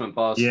reinforcement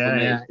bars.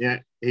 Yeah.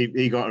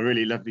 He got a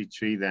really lovely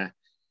tree there.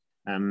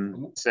 I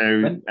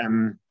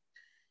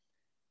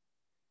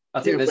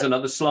think there's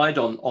another slide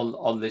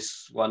on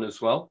this one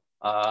as well.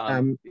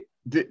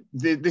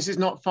 This is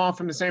not far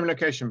from the same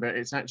location, but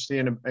it's actually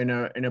in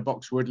a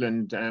box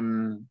woodland.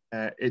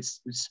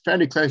 It's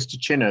fairly close to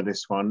Chinna,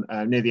 this one,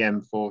 near the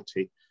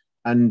M40.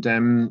 And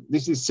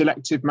this is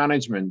selective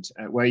management,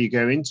 where you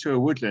go into a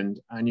woodland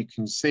and you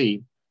can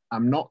see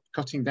I'm not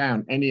cutting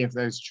down any of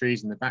those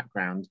trees in the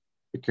background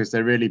because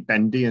they're really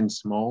bendy and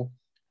small.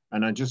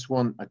 And I just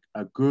want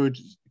a good,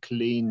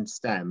 clean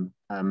stem,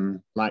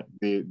 like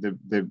the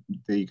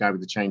guy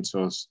with the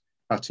chainsaws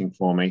cutting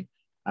for me.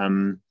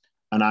 And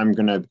I'm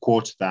going to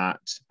quarter that,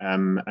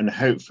 and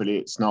hopefully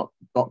it's not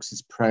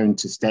boxes prone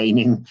to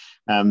staining.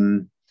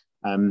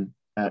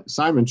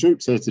 Simon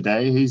Troop's here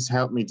today. He's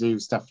helped me do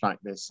stuff like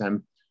this.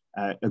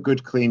 A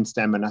good clean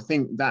stem, and I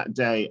think that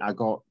day I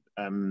got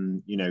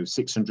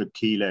 600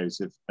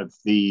 kilos of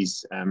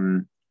these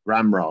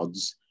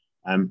ramrods.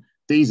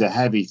 These are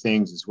heavy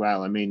things as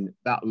well. I mean,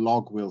 that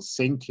log will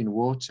sink in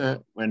water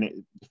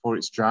before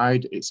it's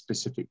dried. Its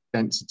specific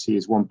density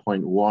is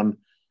 1.1,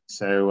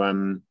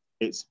 so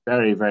it's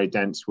very, very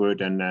dense wood.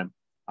 And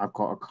I've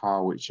got a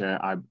car which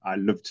I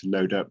love to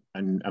load up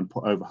and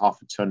put over half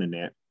a ton in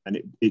it,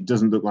 and it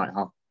doesn't look like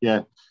half.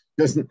 Yeah,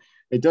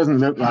 it doesn't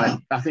look like.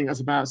 I think that's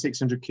about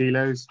 600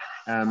 kilos,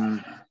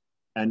 and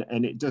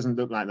it doesn't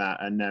look like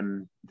that.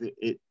 And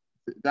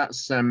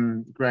that's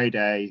grade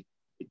A.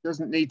 It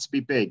doesn't need to be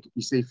big.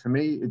 You see, for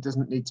me, it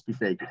doesn't need to be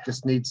big. It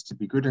just needs to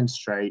be good and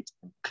straight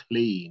and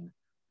clean.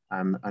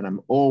 And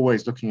I'm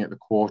always looking at the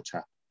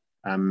quarter.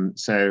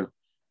 So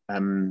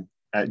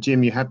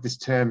Jim, you have this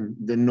term,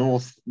 the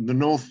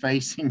north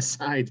facing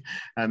side.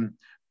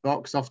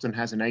 Box often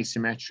has an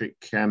asymmetric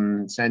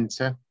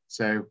center,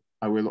 so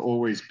I will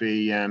always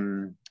be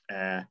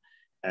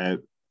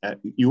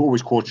you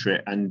always quarter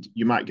it, and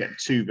you might get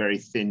two very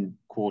thin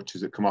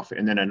quarters that come off it,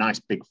 and then a nice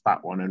big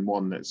fat one, and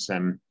one that's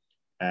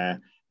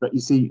but you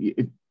see,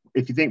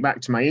 if you think back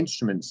to my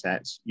instrument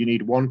sets, you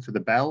need one for the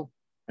bell,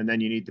 and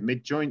then you need the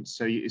mid joint.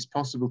 So it's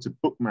possible to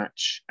book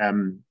match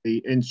the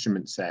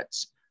instrument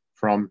sets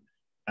from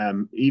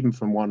even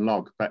from one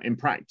log. But in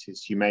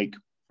practice, for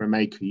a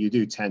maker, you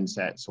do 10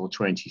 sets or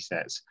 20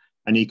 sets,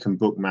 and you can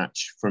book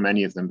match from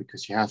any of them,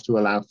 because you have to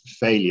allow for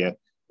failure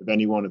of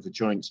any one of the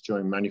joints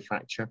during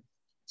manufacture.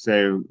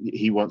 So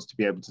he wants to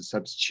be able to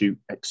substitute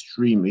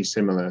extremely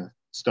similar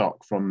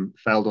stock from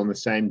felled on the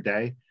same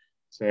day.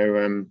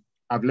 So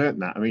I've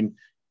learned that. I mean,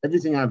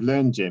 everything I've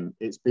learned, Jim,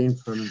 it's been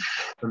from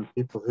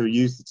people who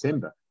use the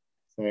timber.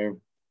 So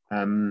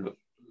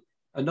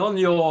and on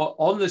the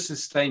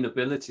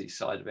sustainability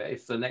side of it,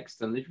 if the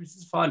next, and this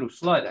is the final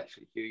slide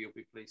actually, Huw, you'll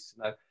be pleased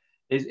to know,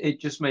 it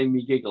just made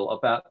me giggle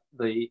about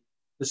the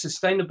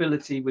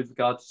sustainability with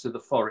regards to the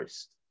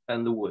forest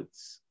and the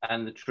woods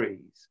and the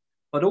trees,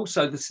 but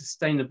also the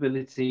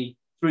sustainability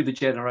through the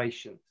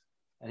generations.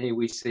 And here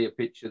we see a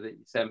picture that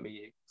you sent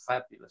me, a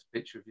fabulous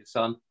picture of your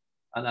son.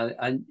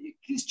 And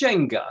his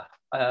Jenga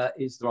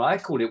is right. I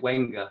call it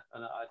Wenger,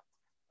 and I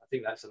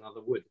think that's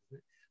another wood, isn't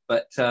it?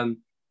 But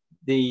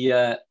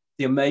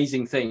the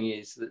amazing thing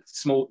is that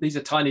these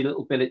are tiny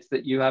little billets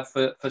that you have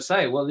for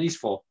sale. What are these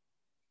for?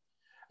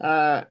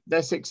 They're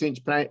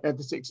 6-inch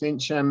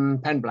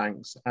pen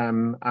blanks,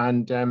 and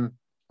they're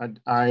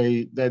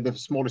the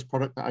smallest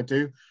product that I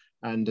do,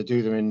 and I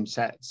do them in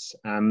sets.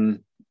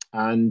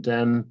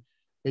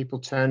 People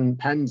turn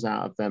pens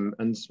out of them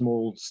and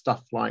small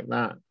stuff like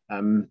that,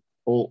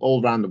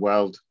 all around the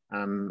world.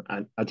 And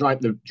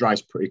the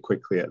dries pretty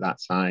quickly at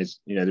that size.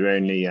 You know, they're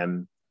only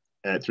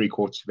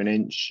 3/4 of an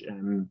inch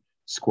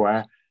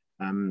square.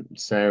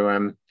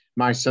 So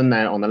my son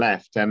there on the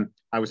left,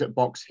 I was at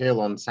Box Hill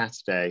on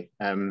Saturday,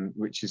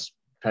 which is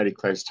fairly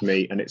close to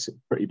me, and it's a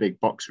pretty big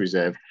box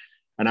reserve.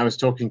 And I was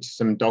talking to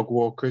some dog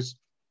walkers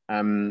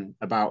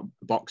about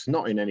box,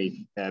 not in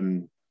any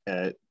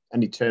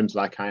terms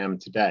like I am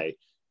today.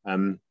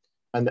 And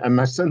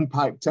my son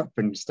piped up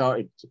and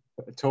started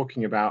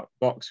talking about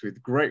box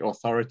with great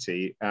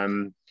authority,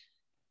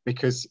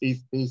 because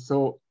he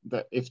thought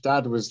that if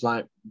Dad was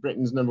like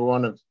Britain's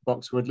 #1 of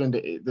box woodland,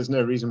 there's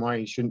no reason why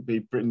he shouldn't be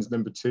Britain's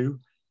 #2.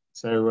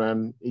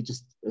 So he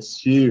just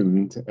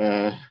assumed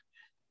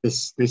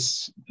this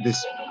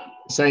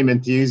same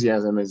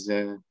enthusiasm as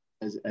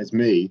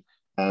me.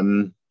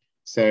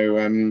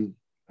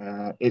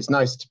 It's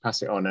nice to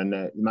pass it on,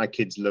 and my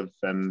kids love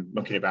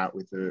mucking about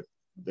with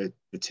the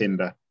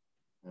timber.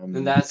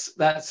 And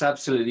that's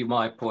absolutely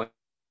my point.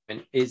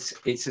 It's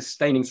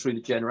sustaining through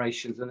the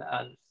generations,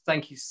 and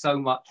thank you so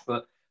much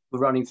for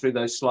running through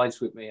those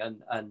slides with me.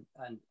 And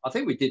I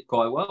think we did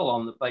quite well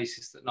on the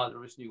basis that neither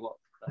of us knew what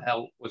the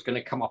hell was going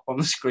to come up on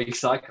the screen,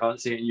 so I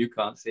can't see it and you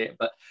can't see it.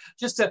 But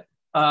just to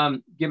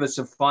give us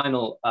a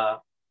final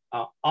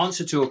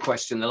answer to a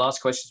question, the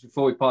last questions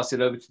before we pass it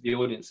over to the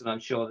audience, and I'm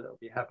sure that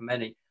we have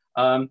many.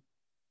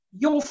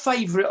 Your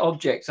favourite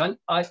objects.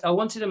 I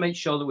wanted to make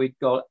sure that we've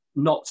got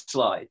not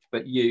slides,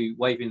 but you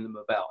waving them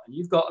about. And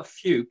you've got a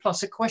few,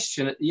 plus a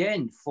question at the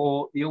end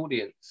for the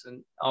audience.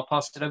 And I'll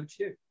pass it over to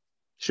you.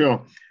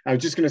 Sure. I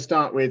was just going to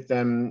start with,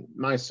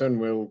 my son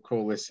will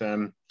call this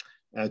a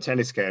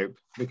telescope,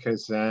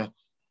 because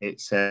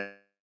it's a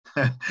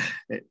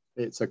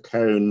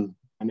cone,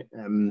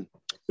 and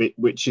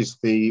which is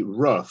the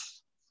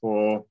rough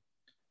for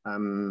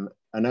an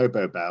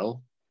oboe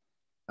bell.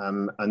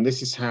 And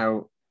this is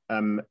how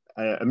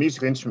a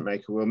musical instrument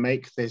maker will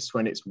make this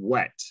when it's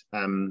wet,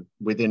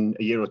 within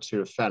a year or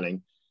two of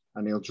felling,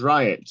 and he'll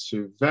dry it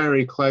to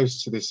very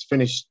close to the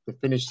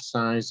finished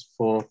size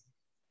for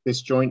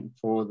this joint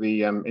for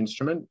the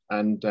instrument,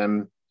 and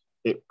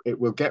it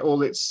will get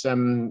all its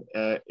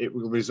it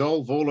will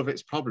resolve all of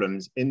its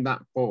problems in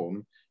that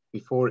form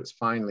before it's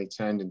finally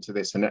turned into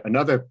this. And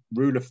another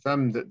rule of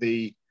thumb that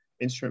the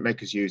instrument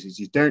makers use is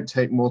you don't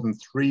take more than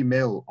 3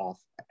 mil off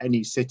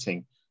any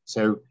sitting.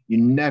 So you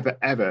never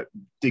ever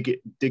dig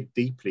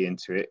deeply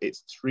into it.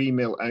 It's 3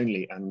 mil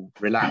only, and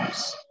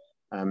relax.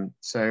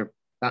 So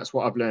that's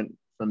what I've learned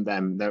from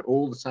them. They're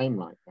all the same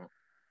like that.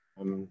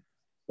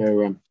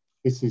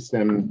 This is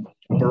a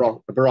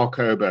Baroque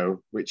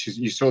oboe, which is,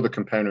 you saw the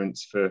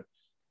components for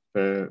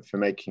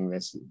making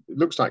this. It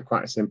looks like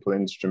quite a simple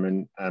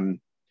instrument.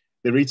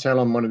 The retail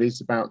on one of these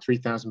is about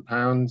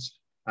 £3,000,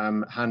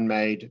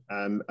 handmade,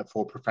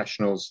 for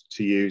professionals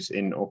to use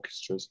in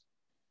orchestras.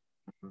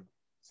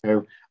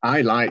 So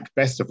I like,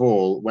 best of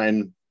all,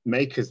 when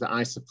makers that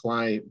I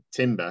supply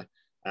timber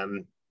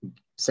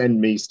send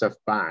me stuff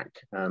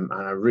back, and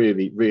I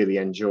really, really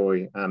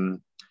enjoy.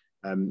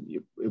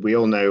 We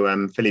all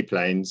know Philip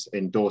Lanes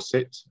in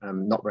Dorset,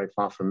 not very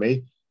far from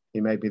me.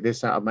 He made me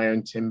this out of my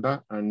own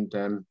timber, and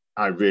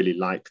I really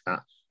like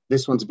that.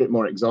 This one's a bit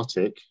more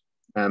exotic.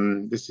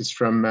 This is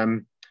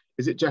from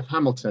is it Jeff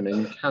Hamilton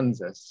in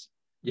Kansas?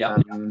 Yeah.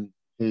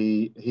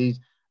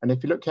 And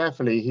if you look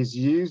carefully, he's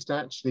used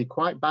actually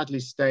quite badly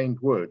stained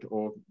wood,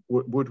 or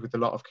wood with a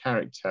lot of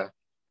character.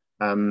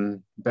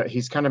 But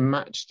he's kind of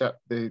matched up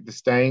the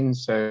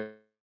stains. So,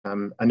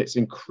 and it's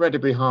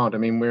incredibly hard. I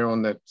mean, we're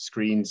on the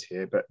screens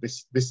here, but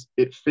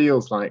it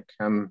feels like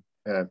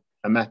a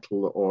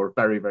metal or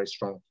very, very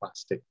strong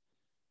plastic.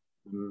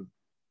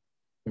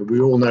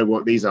 We all know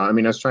what these are. I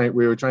mean,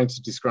 we were trying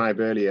to describe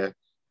earlier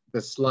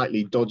the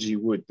slightly dodgy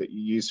wood that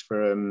you use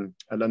for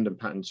a London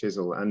pattern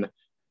chisel, and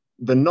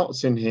the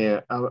knots in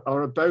here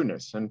are a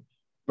bonus. And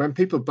when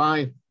people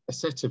buy a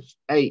set of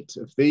 8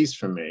 of these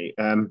from me,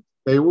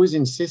 they always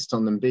insist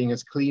on them being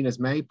as clean as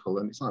maple.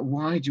 And it's like,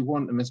 why do you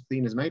want them as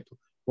clean as maple?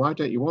 Why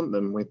don't you want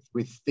them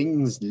with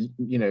things,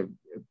 you know,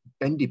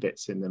 bendy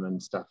bits in them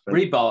and stuff? And,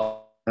 rebar.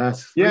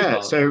 Yeah.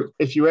 Rebar. So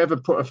if you ever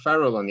put a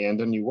ferrule on the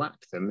end and you whack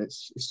them,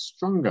 it's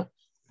stronger.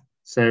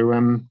 So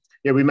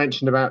yeah, we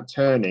mentioned about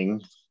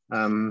turning.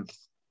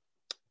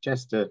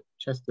 Chester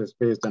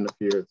Spear's done a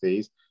few of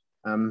these.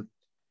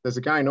 There's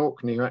a guy in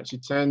Orkney who actually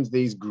turns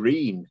these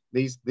green.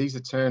 These are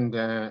turned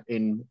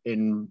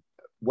in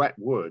wet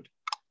wood,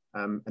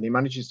 and he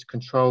manages to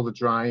control the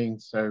drying,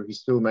 so he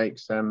still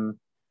makes a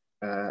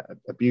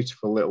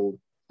beautiful little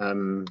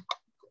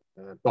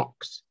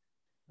box.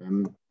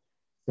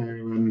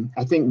 So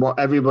I think what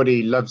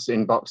everybody loves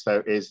in box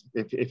though is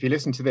if you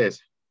listen to this,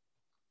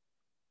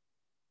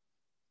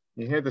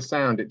 you hear the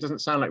sound. It doesn't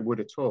sound like wood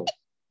at all,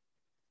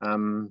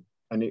 and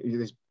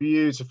this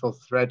beautiful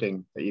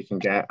threading that you can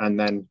get, and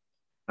then.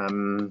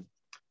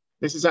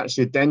 This is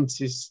actually a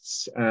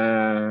dentist's,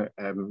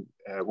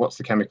 what's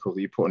the chemical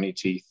that you put on your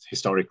teeth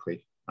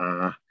historically?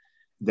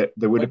 There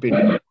would have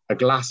been a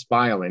glass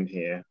vial in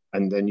here,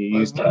 and then you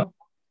used it.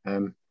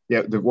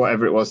 Yeah,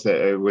 whatever it was, that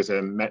it was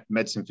a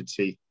medicine for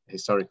teeth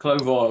historically.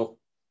 Clove oil.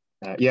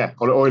 Yeah,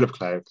 or oil of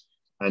clove.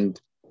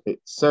 And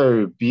it's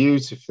so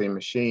beautifully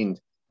machined.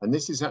 And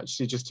this is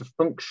actually just a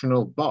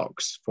functional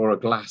box for a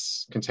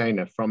glass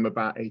container from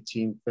about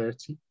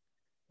 1830.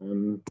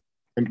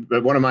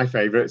 But one of my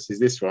favorites is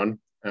this one,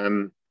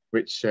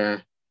 which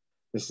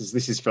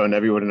this is fun.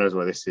 Everyone knows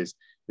what this is.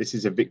 This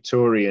is a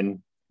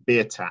Victorian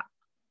beer tap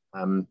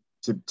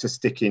to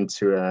stick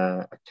into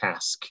a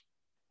cask,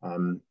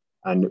 and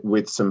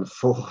with some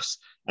force.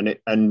 And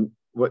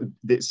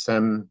it's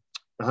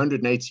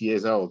 180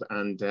 years old,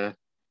 and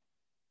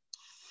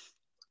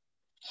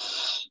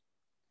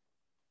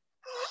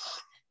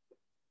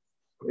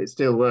it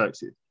still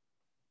works.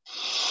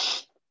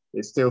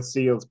 It still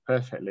seals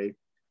perfectly.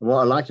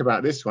 What I like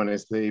about this one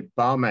is the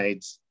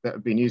barmaids that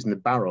have been using the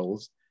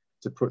barrels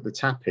to put the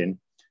tap in.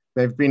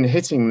 They've been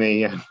hitting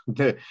the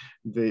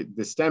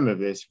stem of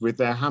this with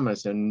their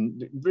hammers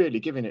and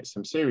really giving it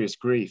some serious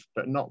grief,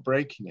 but not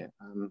breaking it.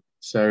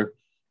 So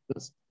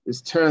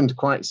it's turned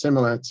quite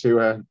similar to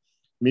a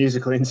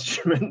musical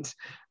instrument,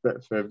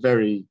 but for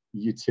very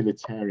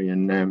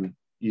utilitarian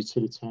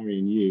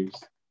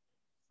use.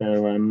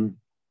 So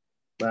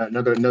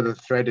another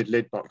threaded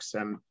lid box.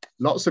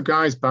 Lots of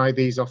guys buy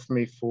these off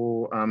me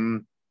for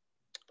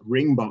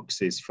ring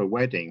boxes for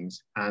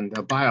weddings, and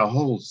they'll buy a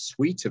whole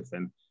suite of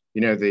them.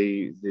 You know,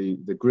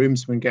 the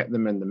groomsmen get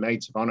them and the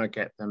maids of honor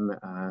get them.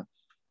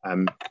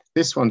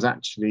 This one's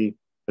actually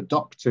a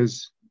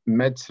doctor's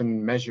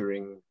medicine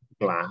measuring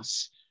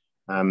glass,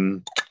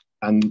 and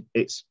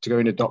it's to go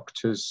in a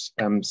doctor's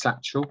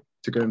satchel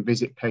to go and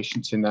visit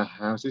patients in their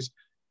houses,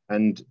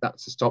 and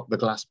that's to stop the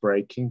glass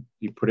breaking.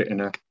 You put it in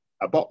a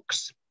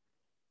box.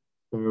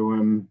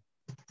 So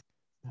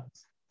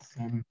that's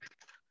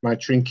my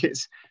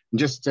trinkets.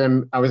 Just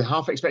I was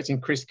half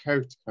expecting Chris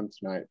Coe to come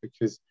tonight,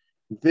 because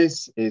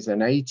this is an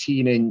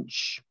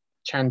 18-inch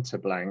chanter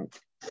blank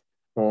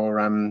for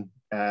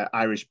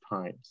Irish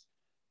pipes.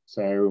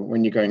 So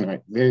when you're going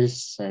like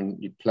this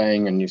and you're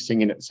playing and you're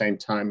singing at the same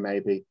time,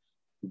 maybe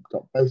you've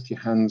got both your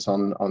hands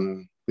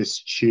on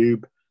this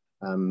tube,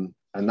 and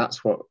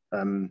that's what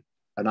an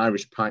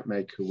Irish pipe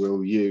maker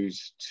will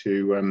use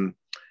to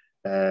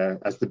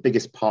as the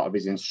biggest part of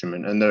his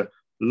instrument. And there are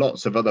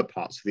lots of other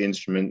parts of the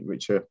instrument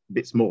which are a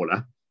bit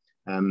smaller,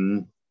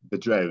 the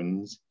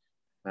drones.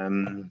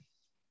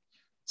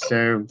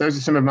 So those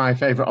are some of my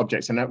favorite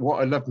objects. And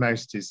what I love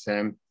most is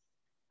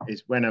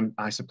when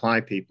I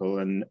supply people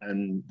and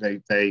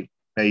they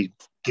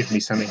give me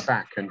something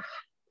back. And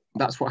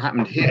that's what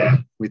happened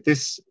here with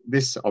this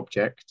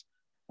object.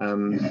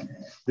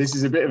 This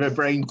is a bit of a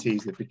brain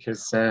teaser,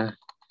 because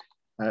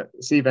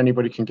see if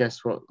anybody can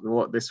guess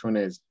what this one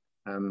is.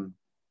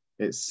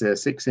 It's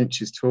 6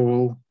 inches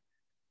tall.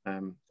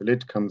 The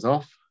lid comes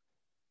off.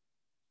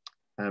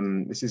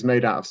 This is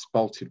made out of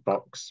spalted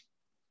box,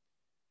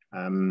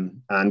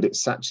 and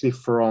it's actually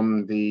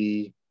from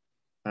the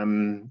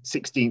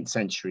 16th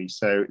century,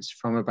 so it's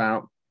from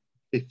about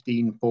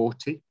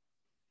 1540.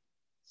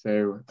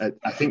 So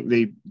I think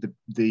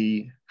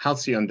the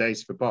halcyon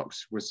days for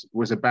box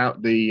was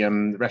about the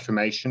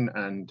Reformation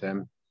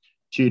and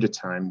Tudor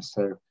times.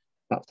 So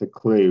that's a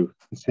clue.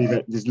 See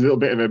that there's a little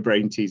bit of a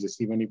brain teaser.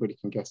 See if anybody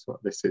can guess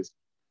what this is.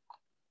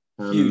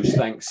 Huge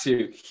thanks to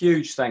you.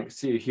 Huge thanks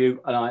to you, Huw.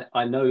 And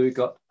I know we've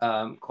got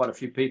quite a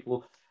few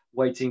people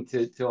waiting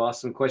to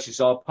ask some questions.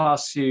 So I'll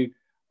pass you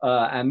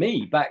and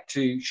me back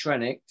to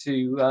Shrenik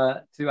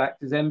to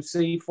act as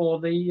MC for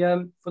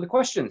the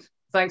questions.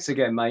 Thanks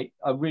again, mate.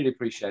 I really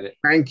appreciate it.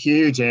 Thank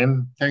you,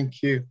 Jim.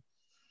 Thank you.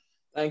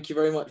 Thank you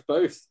very much,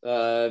 both.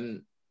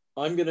 I'm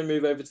going to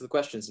move over to the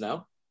questions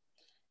now.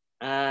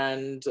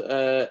 And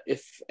I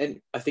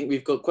think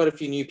we've got quite a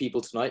few new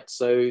people tonight.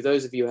 So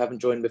those of you who haven't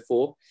joined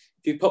before,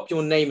 if you pop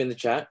your name in the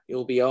chat,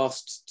 you'll be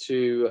asked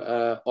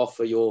to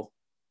offer your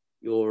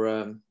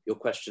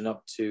question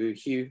up to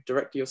Huw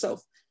directly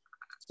yourself.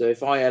 So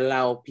if I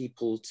allow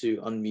people to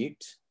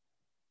unmute,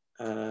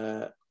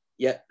 so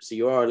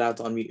you are allowed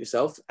to unmute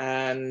yourself.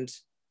 And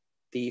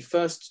the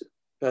first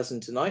person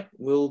tonight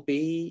will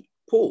be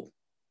Paul.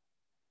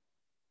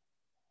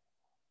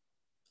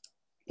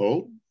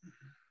 Paul?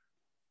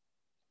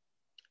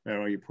 Where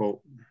are you,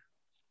 Paul?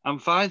 I'm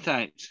fine,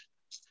 thanks.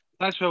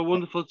 Thanks for a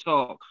wonderful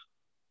talk.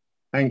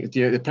 Thank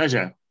you. The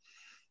pleasure.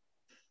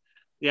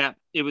 Yeah,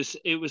 it was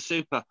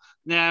super.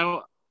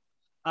 Now,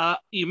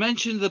 you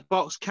mentioned the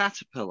box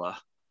caterpillar.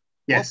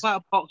 Yes. What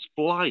about box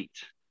blight?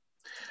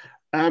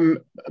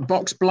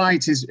 Box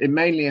blight it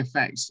mainly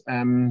affects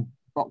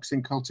box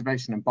in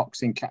cultivation and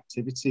box in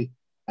captivity,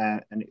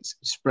 and it's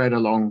spread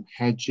along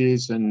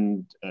hedges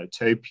and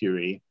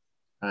topiary.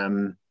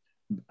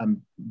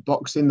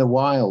 Box in the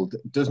wild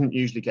doesn't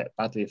usually get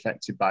badly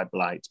affected by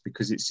blight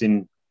because it's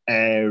in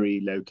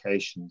airy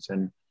locations,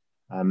 and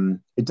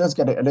it does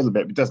get it a little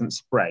bit, but it doesn't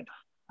spread.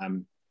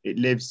 It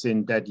lives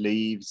in dead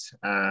leaves,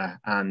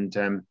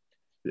 and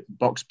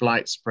box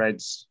blight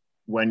spreads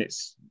when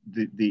it's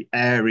the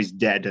air is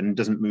dead and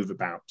doesn't move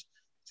about.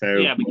 So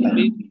yeah,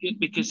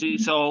 because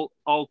it's all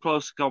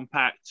close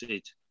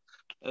compacted.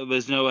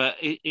 There's no.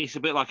 It's a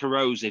bit like a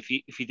rose. If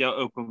you don't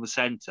open the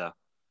centre,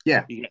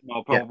 yeah, you get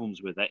more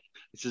problems with it.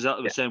 It's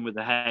exactly the same with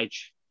the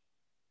hedge.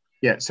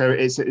 Yeah, so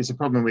it's a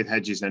problem with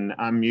hedges, and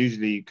I'm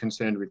usually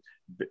concerned with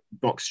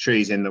box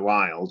trees in the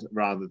wild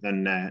rather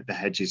than the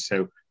hedges.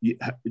 So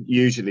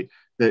usually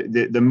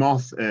the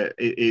moth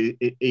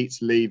it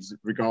eats leaves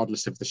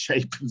regardless of the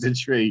shape of the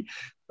tree,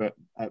 but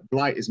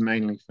blight is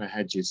mainly for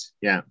hedges.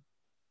 Yeah,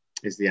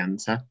 is the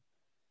answer.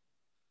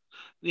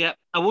 Yeah,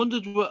 I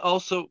wondered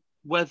also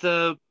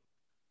whether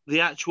the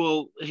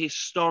actual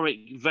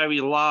historic, very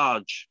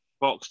large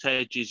boxed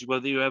hedges,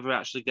 whether you ever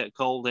actually get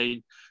called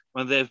in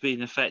when they've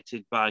been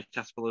affected by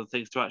caterpillar and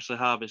things to actually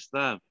harvest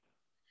them.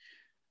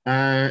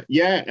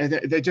 Yeah,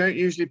 they don't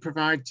usually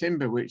provide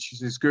timber, which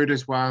is as good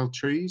as wild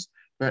trees.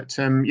 But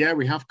yeah,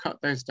 we have cut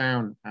those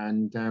down,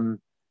 and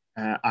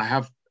I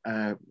have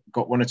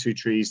got one or two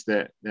trees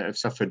that have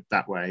suffered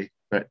that way.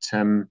 But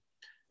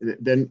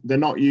they're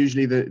not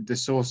usually the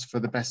source for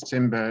the best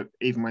timber,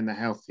 even when they're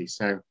healthy.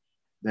 So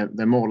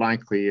they're more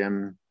likely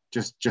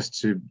just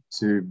to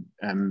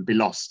be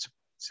lost.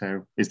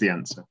 So is the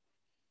answer.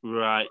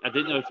 Right. I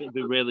didn't know if it'd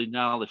be really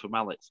gnarly for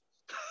mallets.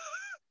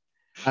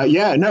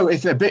 Yeah, no.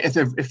 If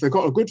they've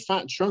got a good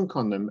fat trunk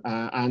on them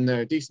and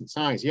they're a decent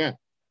size, yeah.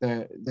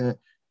 But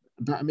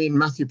I mean,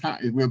 Matthew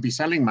Platt will be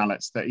selling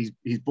mallets that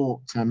he's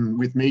bought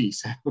with me.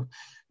 So,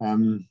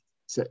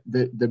 so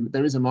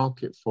there is a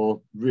market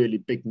for really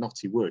big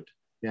knotty wood.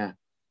 Yeah,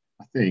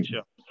 I think.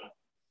 Sure.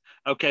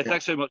 Okay. Yeah.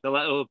 Thanks so much. I'll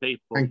let other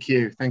people. Thank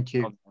you. Thank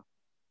you.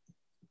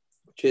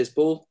 Cheers,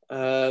 Paul.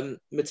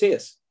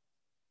 Matthias.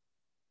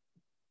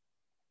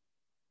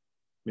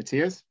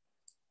 Matthias,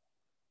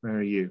 where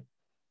are you?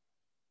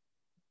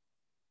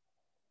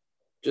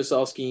 Just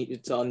asking you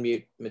to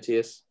unmute,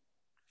 Matthias.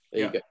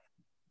 There you go.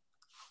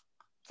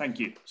 Thank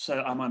you.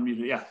 So I'm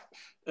unmuted, yeah.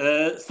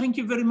 Thank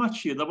you very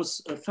much, Huw. That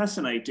was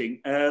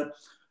fascinating.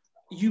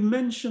 You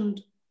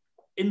mentioned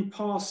in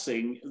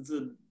passing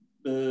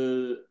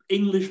the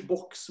English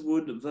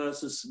boxwood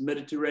versus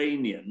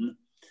Mediterranean.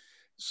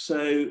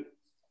 So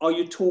are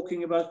you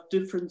talking about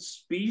different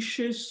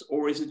species,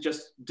 or is it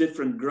just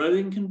different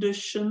growing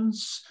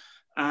conditions?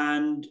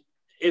 And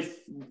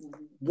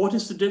what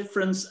is the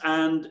difference,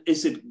 and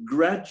is it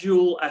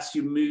gradual as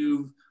you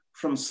move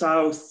from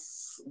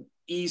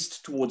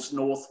southeast towards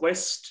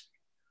northwest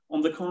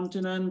on the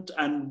continent,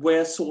 and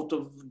where sort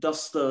of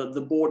does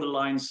the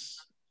borderlines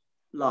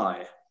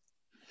lie?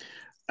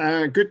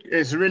 Good.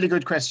 It's a really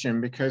good question,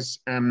 because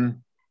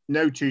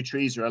no two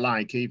trees are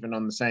alike, even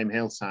on the same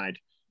hillside.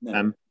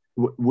 No.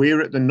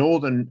 We're at the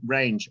northern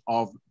range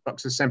of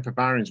Buxus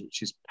sempervirens,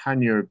 which is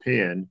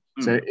pan-European.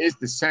 So it is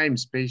the same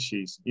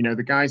species. You know,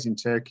 the guys in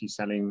Turkey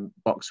selling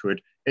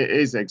boxwood, it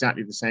is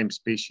exactly the same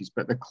species,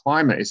 but the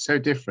climate is so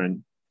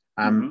different.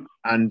 And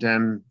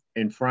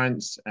in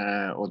France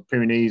or the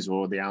Pyrenees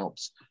or the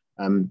Alps,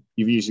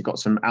 you've usually got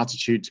some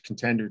altitude to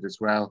contend with as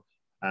well,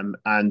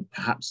 and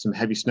perhaps some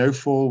heavy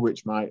snowfall,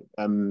 which might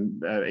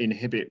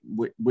inhibit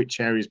which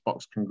areas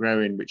box can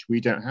grow in, which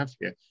we don't have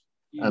here.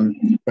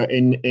 But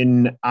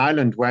in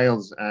Ireland,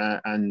 Wales,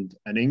 and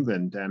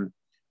England,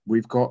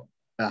 we've got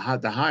the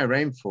higher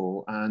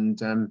rainfall, and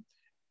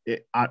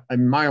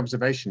in my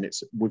observation,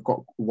 we've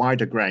got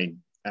wider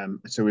grain,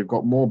 so we've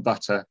got more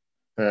butter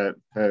per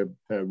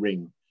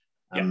ring,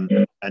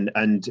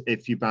 And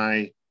if you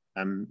buy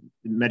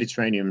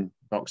Mediterranean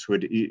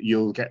boxwood,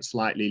 you'll get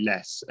slightly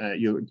less,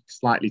 you'll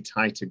slightly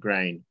tighter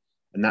grain,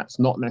 and that's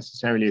not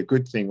necessarily a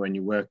good thing when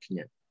you're working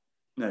it.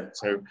 No.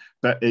 So,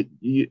 but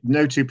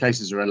no two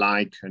places are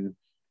alike, and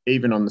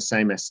even on the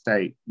same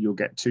estate, you'll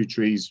get two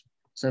trees.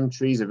 Some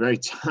trees are very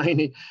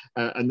tiny,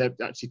 and they're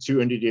actually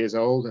 200 years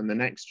old, and the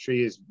next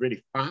tree is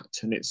really fat,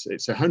 and it's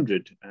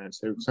 100.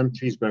 So some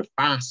trees grow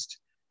fast,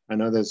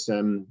 and others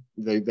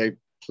they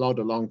plod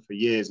along for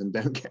years and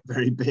don't get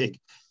very big.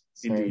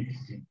 So, indeed.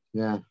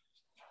 Yeah.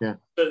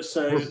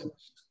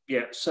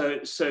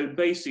 So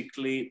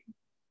basically,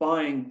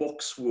 buying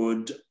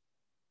boxwood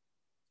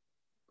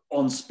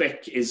on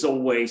spec is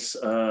always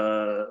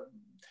a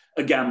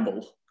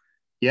gamble.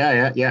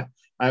 Yeah.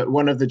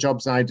 One of the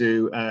jobs I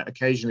do,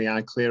 occasionally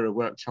I clear a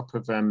workshop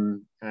of a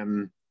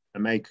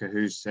maker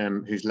who's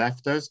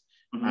left us,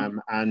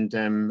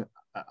 and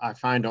I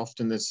find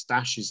often there's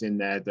stashes in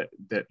there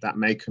that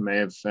maker may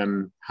have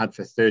had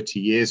for 30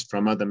 years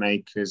from other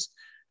makers,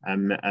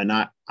 and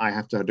I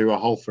have to do a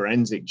whole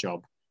forensic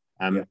job.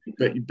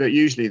 But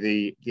usually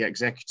the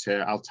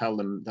executor, I'll tell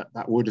them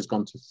that wood has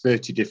gone to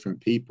 30 different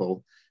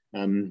people,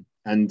 and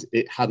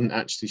it hadn't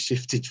actually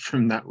shifted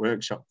from that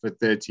workshop for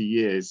 30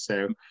 years.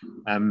 So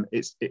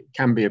it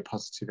can be a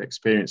positive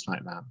experience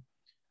like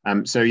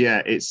that. So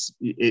yeah,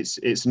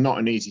 it's not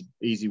an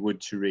easy wood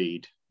to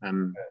read,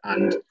 and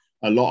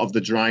a lot of the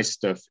dry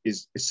stuff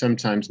is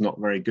sometimes not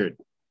very good.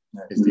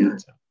 Is the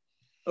answer.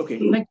 Okay,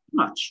 thank you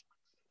much.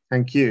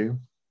 Thank you.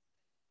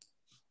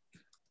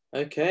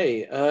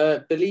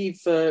 Okay, believe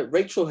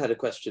Rachel had a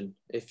question,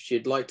 if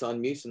she'd like to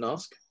unmute and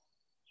ask.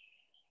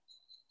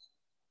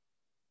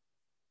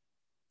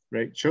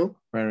 Rachel,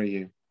 where are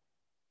you?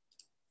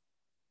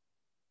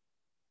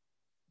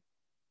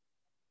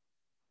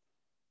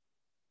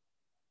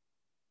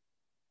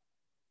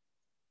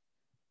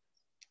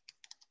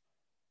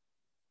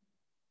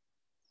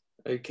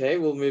 Okay,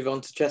 we'll move on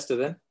to Chester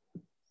then.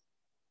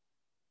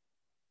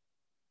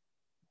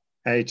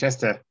 Hey,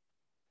 Chester,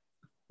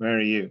 where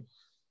are you?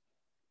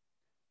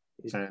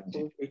 He's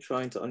probably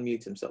trying to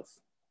unmute himself.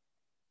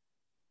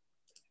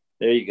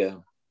 There you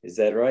go. Is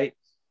that right?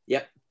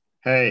 Yep.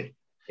 Hey.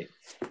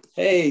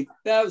 Hey,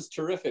 that was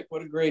terrific.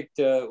 What a great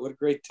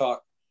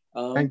talk.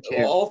 Thank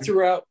you. All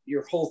throughout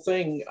your whole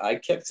thing, I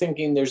kept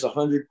thinking there's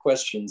 100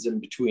 questions in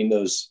between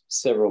those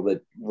several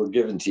that were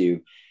given to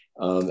you.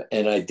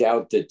 And I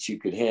doubt that you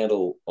could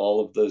handle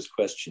all of those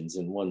questions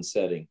in one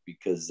setting,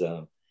 because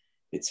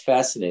it's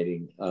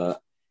fascinating.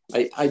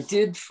 I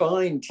did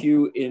find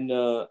you in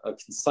a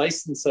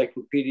concise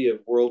encyclopedia of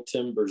world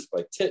timbers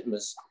by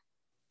Titmus,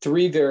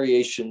 3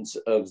 variations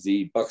of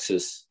the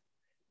Buxus,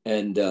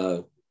 and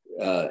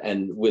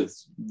with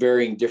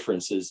varying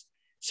differences.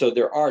 So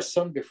there are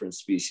some different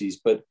species,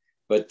 but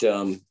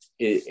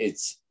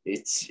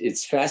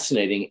it's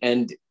fascinating.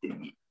 And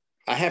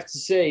I have to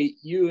say,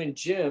 you and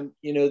Jim,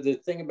 the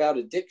thing about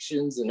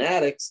addictions and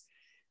addicts,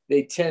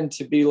 they tend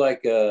to be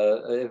like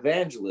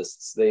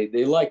evangelists.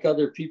 They like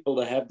other people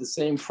to have the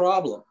same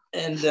problem.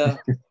 And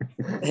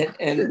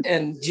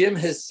and Jim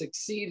has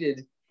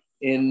succeeded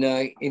in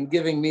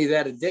giving me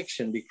that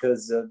addiction,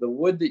 because the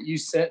wood that you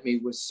sent me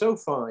was so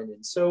fine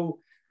and so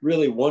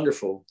really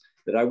wonderful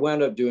that I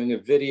wound up doing a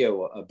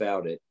video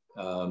about it.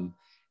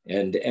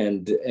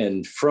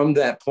 And from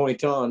that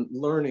point on,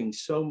 learning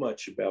so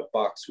much about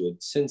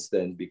boxwood since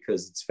then,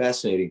 because it's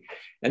fascinating.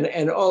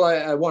 And all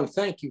I want to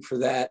thank you for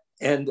that.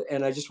 And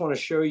I just want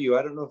to show you,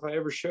 I don't know if I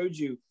ever showed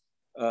you,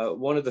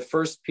 one of the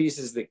first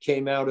pieces that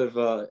came out of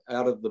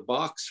the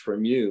box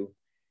from you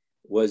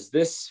was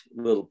this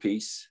little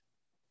piece.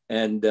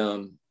 And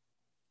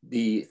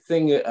the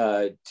thing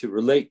to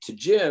relate to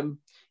Jim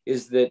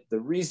is that the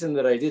reason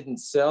that I didn't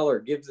sell or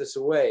give this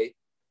away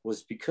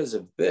was because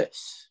of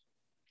this.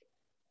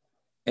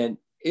 And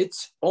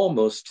it's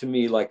almost to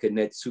me like a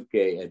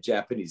netsuke, a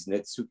Japanese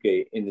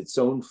netsuke in its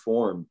own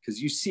form, because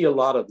you see a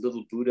lot of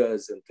little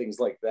Buddhas and things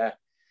like that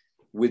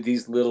with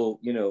these little,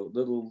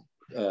 little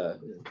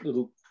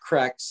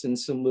cracks and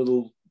some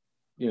little,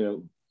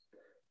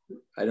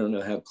 I don't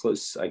know how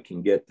close I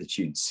can get that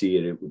you'd see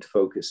it. It would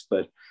focus,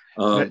 but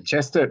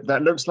Chester,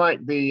 that looks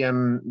like the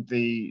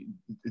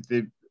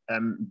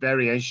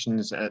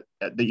variations that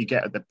you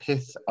get at the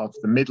pith of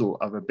the middle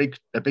of a big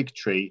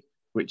tree,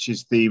 which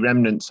is the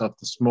remnants of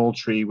the small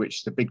tree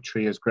which the big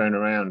tree has grown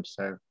around.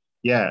 So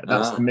yeah,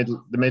 that's the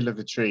middle of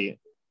the tree,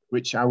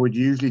 which I would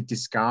usually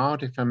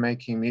discard if I'm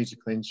making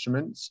musical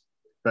instruments,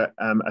 but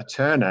a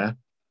turner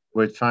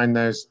would find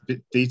those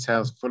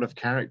details full of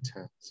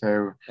character.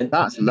 So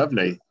that's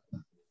lovely.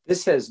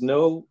 This has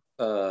no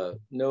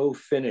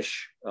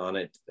finish on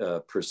it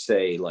per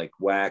se, like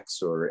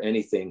wax or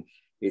anything.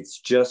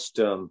 It's just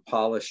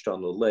polished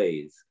on the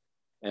lathe,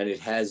 and it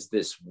has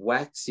this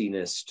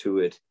waxiness to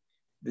it.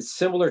 It's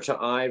similar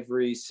to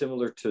ivory,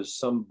 similar to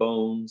some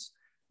bones,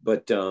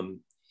 but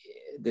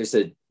there's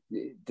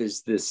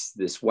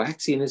this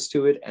waxiness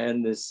to it,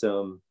 and this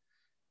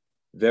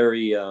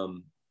very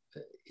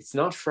it's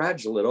not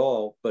fragile at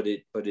all, but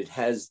it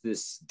has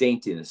this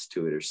daintiness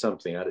to it or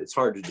something. It's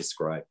hard to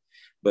describe,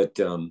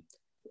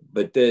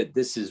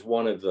 This is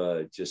one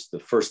of just the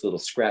first little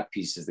scrap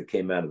pieces that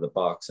came out of the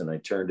box, and I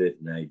turned it,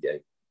 and I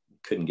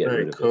couldn't get rid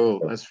of it. Very cool.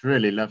 That's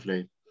really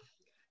lovely.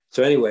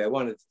 So anyway, I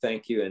wanted to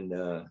thank you, and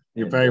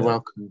you're very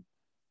welcome.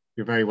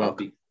 You're very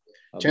welcome.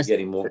 I'll be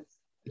getting more.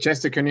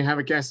 Chester, can you have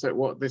a guess at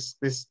what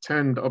this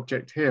turned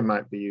object here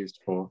might be used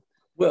for?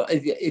 Well,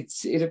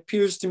 it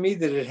appears to me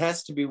that it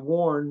has to be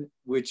worn,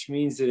 which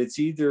means that it's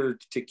either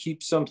to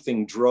keep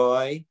something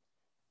dry,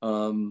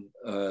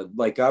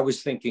 like I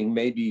was thinking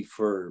maybe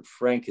for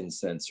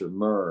frankincense or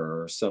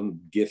myrrh or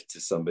some gift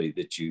to somebody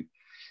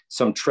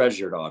some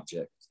treasured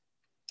object.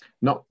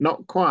 Not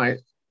quite,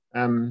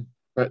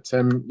 but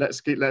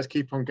let's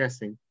keep on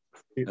guessing.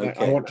 Okay.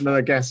 I want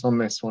another guess on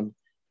this one.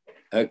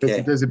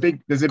 Okay. There's a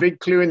big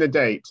clue in the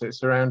date.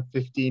 It's around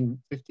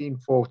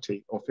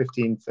 1540 or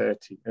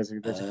 1530. There's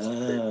a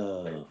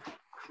clue.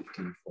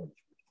 1540.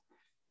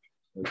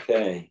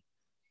 Okay.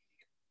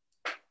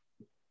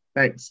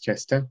 Thanks,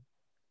 Chester.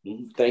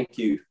 Thank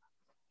you,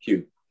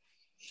 Huw.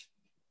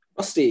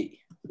 Rusty.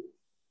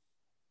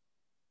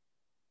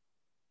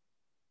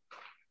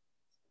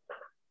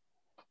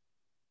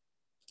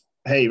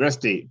 Hey,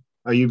 Rusty,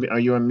 are you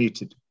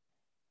unmuted?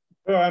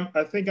 Oh,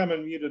 I think I'm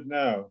unmuted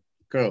now.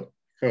 Cool.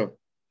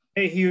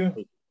 Hey,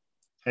 Huw.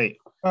 Hey.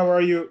 How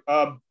are you?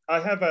 I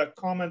have a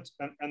comment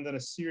and then a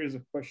series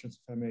of questions,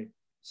 if I may.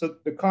 So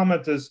the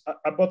comment is,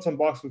 I bought some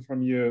Boxwood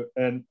from you,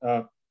 and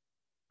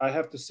I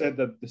have to say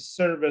that the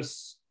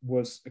service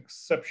was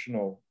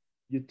exceptional.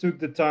 You took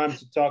the time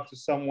to talk to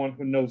someone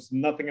who knows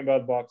nothing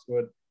about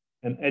Boxwood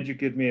and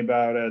educate me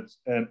about it,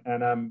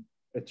 and I'm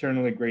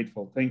eternally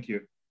grateful. Thank you.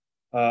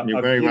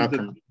 You're very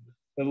welcome.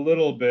 A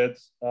little bit.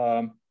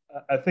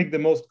 I think the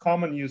most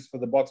common use for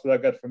the Boxwood I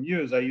got from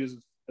you is I use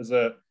it as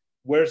a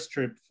wear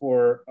strip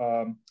for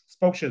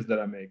spokeships that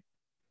I make.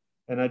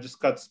 And I just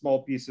cut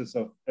small pieces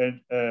of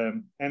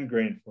end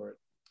grain for it.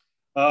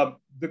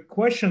 The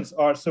questions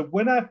are, so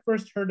when I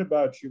first heard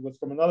about you was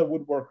from another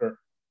woodworker,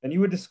 and you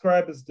were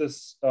described as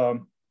this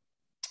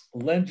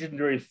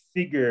legendary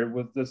figure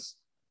with this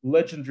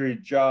legendary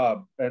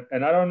job.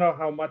 And I don't know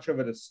how much of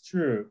it is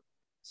true.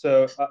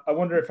 So I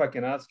wonder if I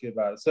can ask you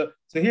about it. So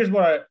here's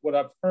what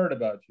I've heard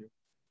about you.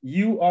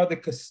 You are the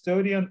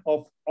custodian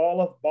of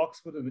all of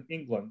Boxwood in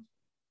England,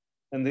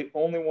 and the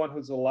only one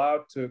who's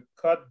allowed to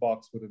cut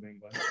Boxwood in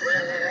England.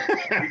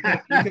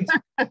 you can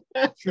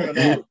true or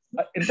not.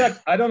 In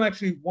fact, I don't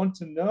actually want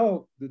to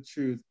know the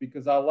truth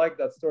because I like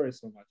that story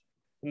so much.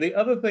 And the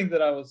other thing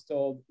that I was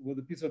told with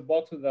a piece of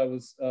Boxwood that I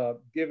was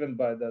given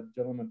by that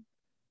gentleman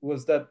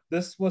was that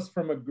this was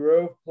from a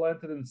grove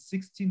planted in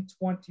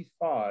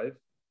 1625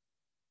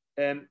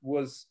 and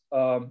was,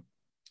 I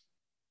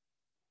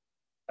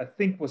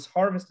think, was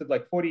harvested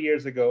like 40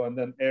 years ago and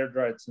then air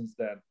dried since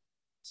then.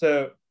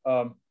 So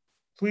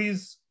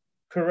please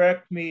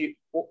correct me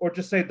or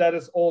just say that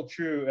is all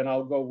true, and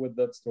I'll go with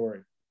that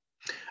story.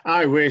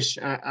 I wish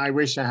I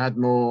had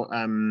more.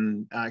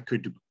 I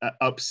could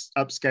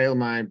upscale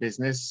my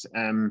business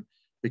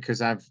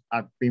because I've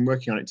been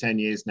working on it 10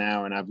 years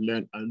now, and I've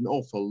learned an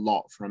awful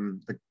lot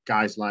from the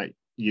guys like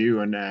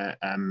you and a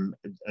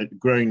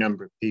growing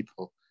number of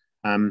people.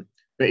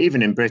 But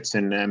even in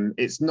Britain,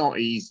 it's not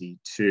easy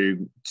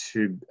to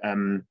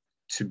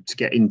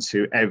get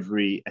into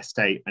every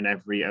estate and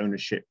every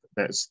ownership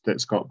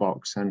that's got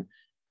box. And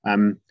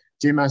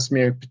Jim asked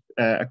me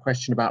a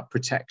question about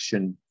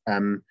protection.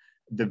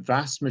 The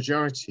vast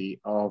majority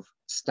of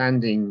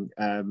standing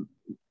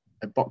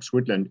box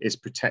woodland is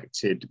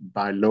protected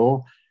by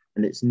law,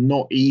 and it's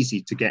not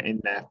easy to get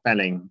in there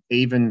felling,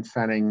 even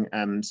felling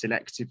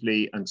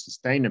selectively and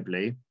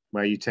sustainably,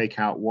 where you take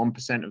out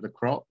 1% of the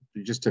crop,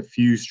 just a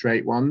few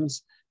straight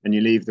ones, and you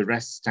leave the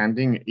rest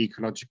standing,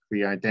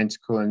 ecologically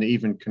identical, and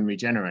even can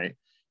regenerate.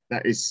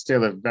 That is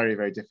still a very,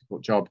 very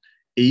difficult job.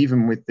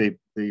 Even with the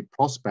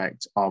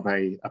prospect of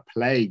a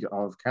plague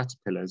of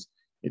caterpillars,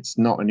 it's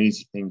not an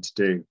easy thing to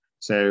do.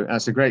 So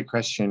that's a great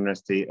question,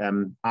 Rusty.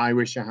 I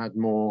wish I had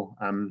more.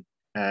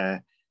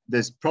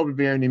 There's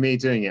probably only me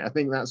doing it. I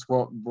think that's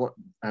what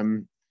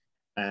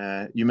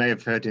you may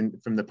have heard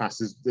from the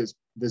past.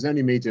 There's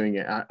only me doing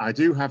it. I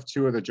do have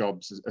two other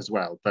jobs as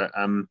well, but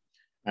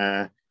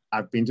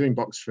I've been doing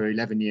box for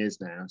 11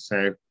 years now.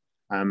 So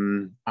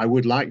I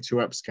would like to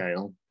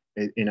upscale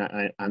in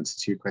answer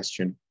to your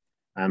question.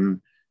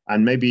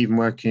 And maybe even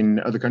work in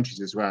other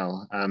countries as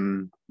well,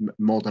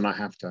 more than I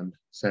have done.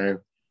 So,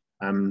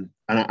 and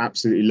I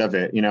absolutely love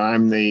it. You know,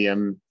 I'm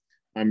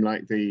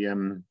like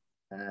the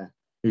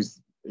who's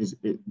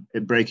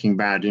Breaking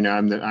Bad. You know,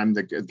 I'm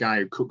the guy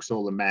who cooks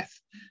all the meth,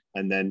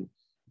 and then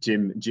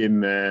Jim's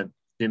the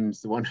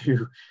one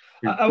who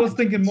I was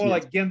thinking more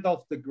like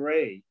Gandalf the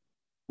Grey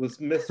was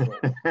Mistral.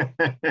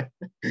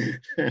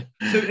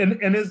 So,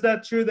 and is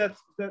that true that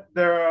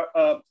there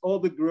are all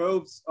the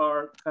groves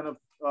are kind of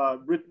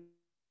written?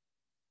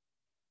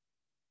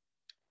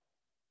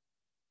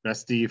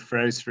 Rusty, you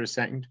froze for a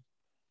second.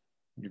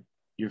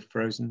 You're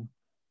frozen.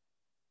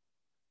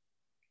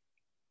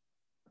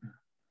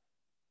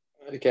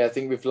 Okay, I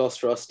think we've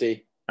lost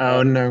Rusty.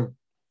 Oh no.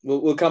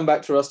 We'll come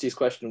back to Rusty's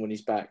question when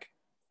he's back.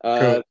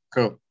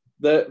 Cool.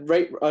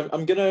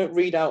 I'm going to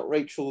read out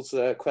Rachel's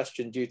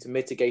question due to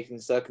mitigating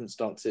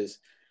circumstances.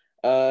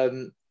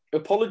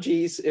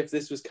 Apologies if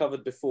this was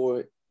covered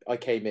before I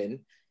came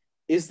in.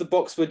 Is the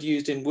boxwood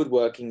used in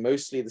woodworking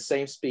mostly the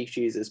same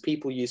species as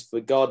people use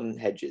for garden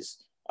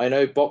hedges? I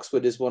know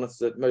boxwood is one of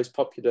the most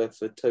popular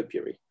for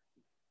topiary.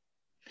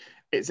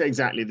 It's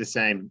exactly the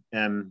same.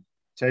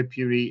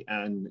 Topiary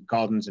and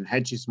gardens and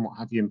hedges and what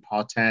have you in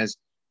parterres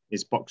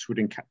is boxwood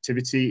in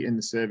captivity in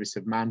the service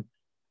of man.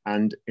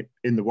 And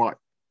in the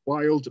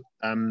wild,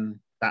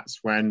 that's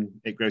when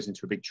it grows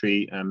into a big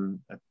tree,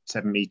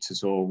 7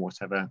 meters or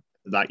whatever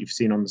that you've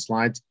seen on the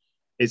slides.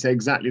 It's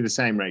exactly the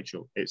same,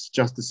 Rachel. It's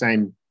just the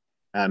same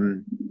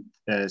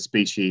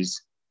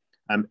species.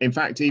 In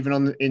fact,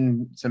 even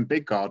in some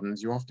big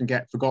gardens, you often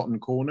get forgotten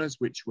corners,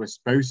 which were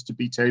supposed to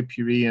be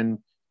topiary and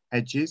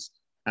hedges,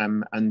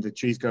 and the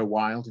trees go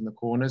wild in the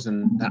corners,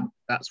 and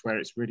that's where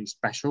it's really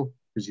special,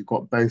 because you've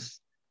got both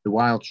the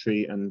wild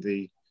tree and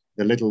the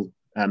little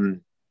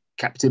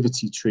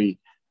captivity tree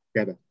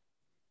together.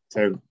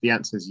 So the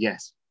answer is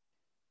yes.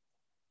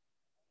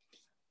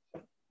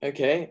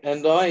 Okay,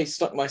 and I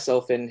stuck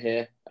myself in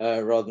here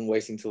rather than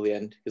waiting till the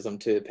end because I'm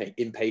too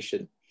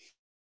impatient.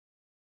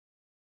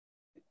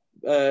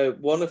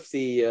 One of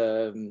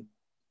the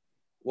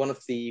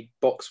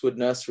boxwood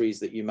nurseries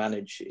that you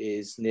manage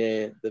is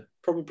near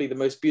probably the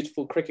most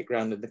beautiful cricket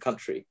ground in the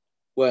country,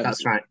 Wormsley.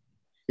 That's right.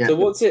 Yeah. So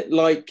what's it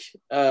like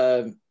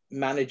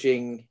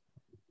managing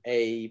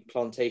a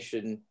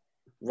plantation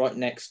right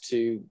next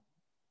to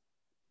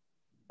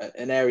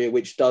an area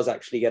which does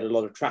actually get a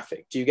lot of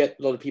traffic? Do you get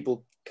a lot of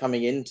people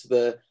coming into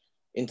the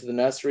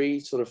nursery,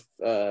 sort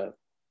of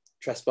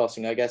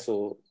trespassing, I guess,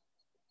 or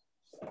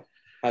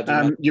how do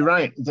you you're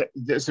right.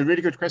 That's a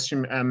really good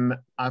question.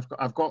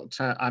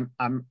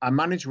 I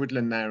manage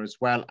woodland there as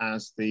well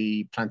as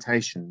the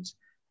plantations,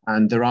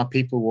 and there are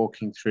people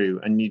walking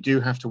through, and you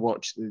do have to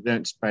watch that they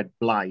don't spread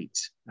blight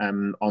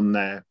on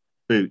their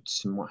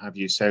boots and what have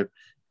you. So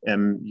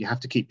you have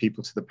to keep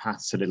people to the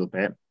paths a little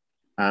bit.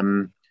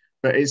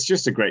 But it's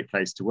just a great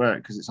place to work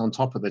because it's on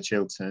top of the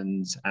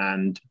Chilterns,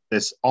 and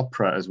there's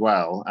opera as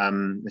well.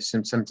 There's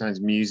sometimes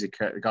music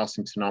at the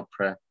Garsington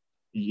Opera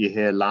you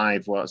hear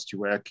live whilst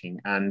you're working.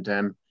 And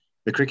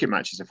the cricket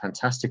matches are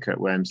fantastic at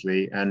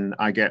Wormsley, and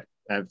I get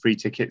free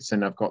tickets,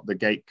 and I've got the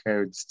gate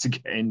codes to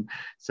get in.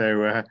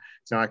 So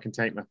I can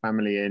take my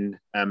family in.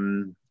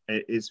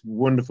 It's a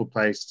wonderful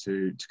place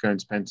to go and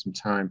spend some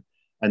time.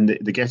 And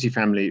the Getty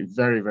family,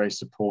 very, very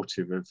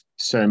supportive of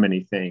so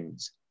many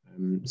things.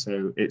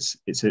 So it's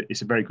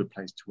a very good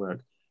place to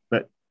work.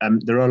 But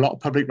there are a lot of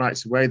public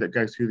rights of way that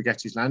go through the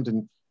Getty's land,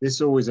 and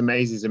this always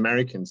amazes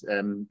Americans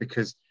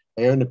because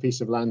they own a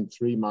piece of land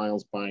 3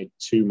 miles by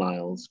 2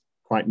 miles,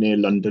 quite near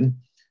London,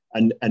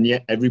 and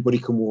yet everybody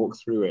can walk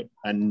through it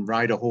and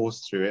ride a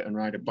horse through it and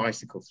ride a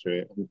bicycle through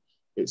it, and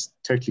it's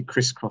totally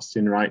crisscrossed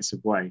in rights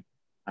of way.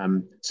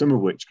 Some of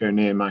which go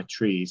near my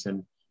trees,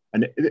 and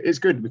it's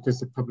good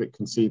because the public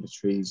can see the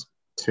trees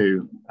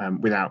too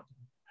without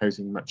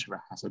posing much of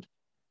a hazard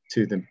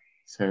to them.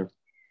 So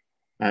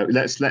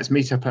let's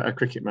meet up at a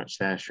cricket match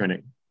there,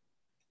 Shrenik.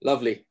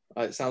 Lovely.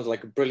 It sounds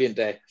like a brilliant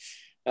day.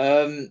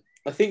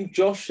 I think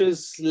Josh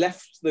has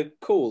left the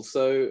call,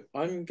 so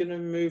I'm going to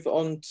move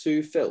on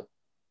to Phil.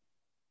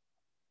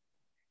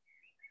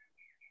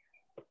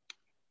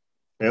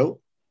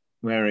 Phil,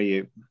 where are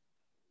you?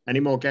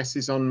 Any more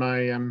guesses on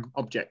my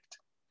object?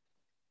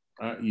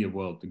 Yeah,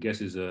 well, the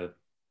guesses are,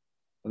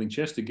 I think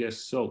Chester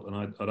guessed salt, and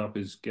I'd up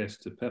his guess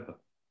to pepper.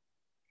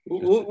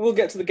 We'll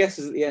get to the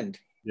guesses at the end.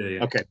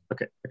 Yeah. Okay.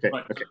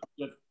 Right,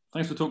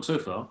 thanks for the talk so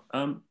far.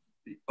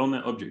 On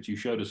that object, you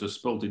showed us a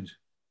spalted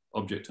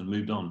object and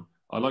moved on.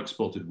 I like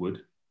spalted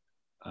wood.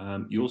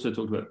 You also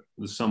talked about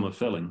the summer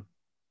felling.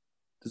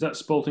 Does that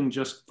spalting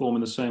just form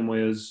in the same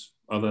way as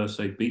other,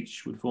 say,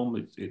 beech would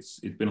form? It's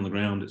been on the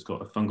ground, it's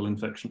got a fungal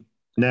infection?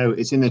 No,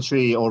 it's in the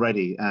tree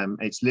already.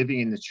 It's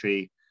living in the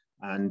tree,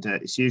 and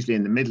it's usually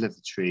in the middle of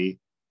the tree.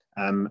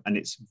 And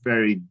it's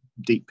very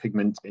deep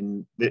pigment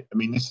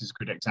this is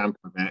a good example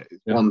of it.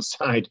 Yeah. One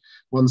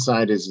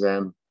side is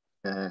an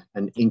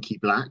inky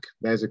black.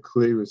 There's a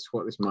clue as to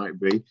what this might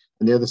be,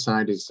 and the other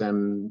side is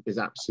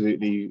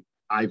absolutely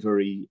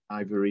ivory,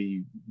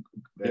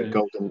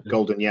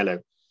 golden yellow.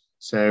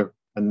 So,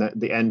 and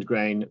the end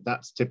grain,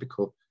 that's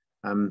typical.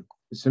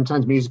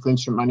 Sometimes musical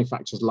instrument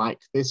manufacturers like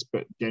this,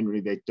 but generally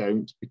they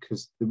don't,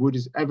 because the wood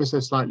is ever so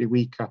slightly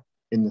weaker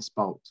in the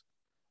spalt.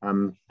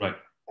 Right.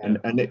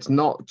 And it's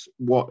not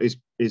what is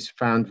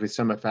found with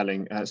summer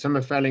felling.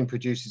 Summer felling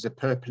produces a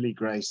purpley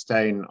grey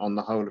stain on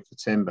the whole of the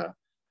timber,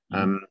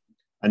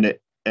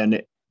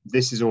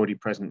 this is already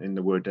present in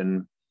the wood.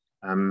 And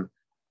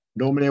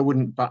normally I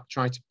wouldn't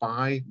try to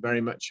buy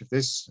very much of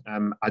this.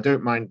 I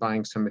don't mind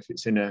buying some if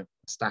it's in a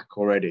stack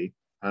already,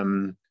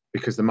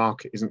 because the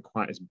market isn't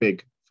quite as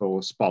big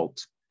for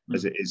spalt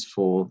as it is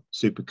for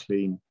super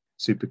clean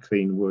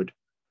wood.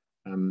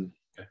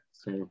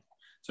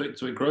 So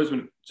it grows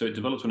it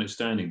develops when it's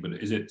standing, but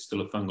is it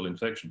still a fungal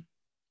infection?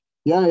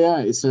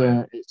 Yeah,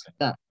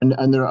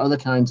 and there are other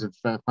kinds of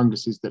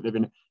funguses that live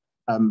in it.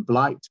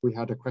 Blight, we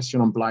had a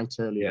question on blight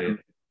earlier.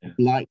 Yeah.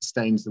 Blight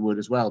stains the wood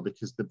as well,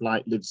 because the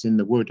blight lives in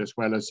the wood as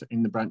well as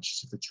in the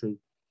branches of the tree.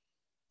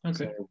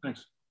 Okay, So,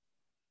 thanks.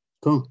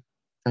 Cool.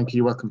 Thank you.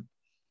 You're welcome.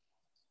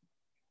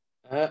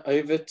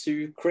 Over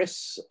to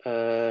Chris.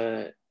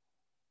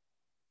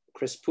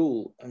 Chris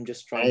Poole. I'm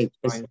just trying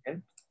to find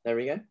him. There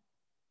we go.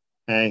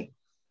 Hey.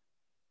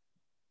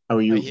 How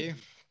are you? Hi, Huw.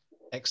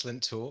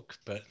 Excellent talk,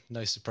 but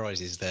no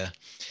surprises there.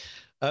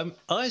 I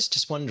was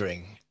just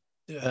wondering,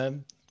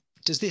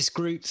 does this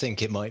group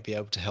think it might be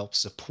able to help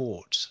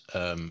support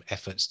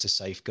efforts to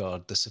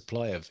safeguard the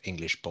supply of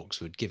English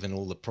boxwood, given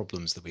all the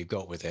problems that we've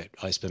got with it?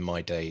 I spend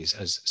my days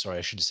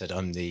I should have said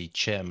I'm the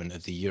chairman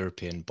of the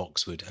European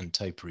Boxwood and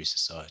Topiary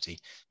Society.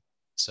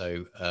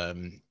 So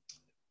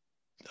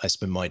I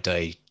spend my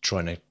day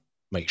trying to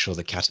make sure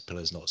the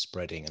caterpillar is not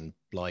spreading and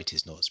blight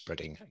is not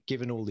spreading.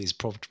 Given all these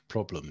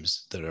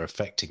problems that are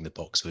affecting the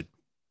boxwood,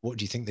 what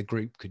do you think the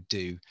group could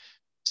do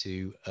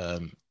to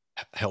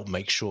help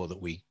make sure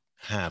that we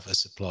have a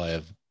supply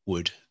of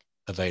wood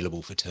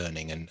available for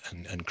turning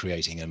and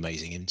creating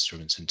amazing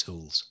instruments and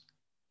tools?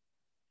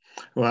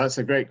 Well, that's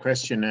a great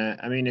question.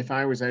 I mean, if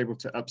I was able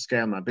to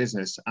upscale my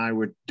business, I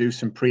would do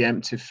some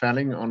preemptive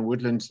felling on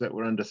woodlands that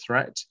were under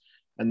threat.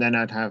 And then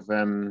I'd have,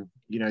 10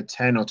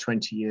 or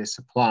 20 year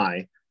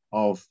supply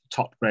of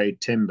top grade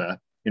timber.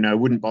 I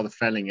wouldn't bother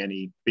felling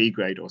any B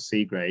grade or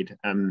C grade.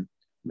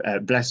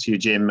 Bless you,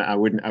 Jim. I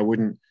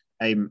wouldn't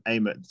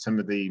aim at some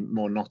of the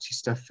more knotty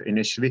stuff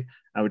initially.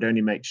 I would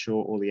only make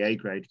sure all the A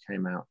grade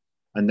came out.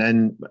 And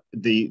then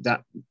the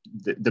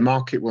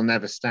market will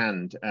never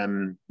stand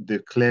the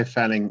clear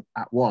felling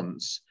at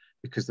once,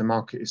 because the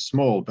market is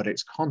small, but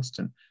it's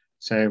constant.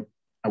 So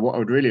what I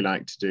would really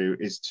like to do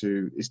is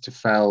to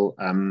fell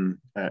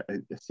a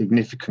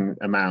significant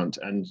amount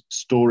and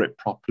store it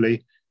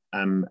properly,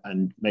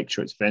 and make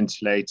sure it's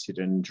ventilated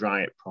and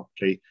dry it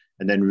properly,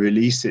 and then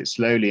release it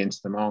slowly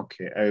into the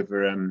market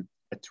over a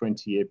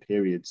 20-year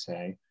period,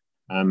 say.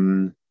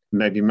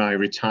 Maybe my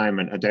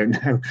retirement, I don't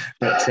know,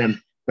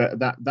 but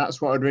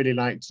that's what I'd really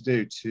like to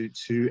do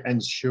to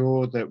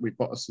ensure that we've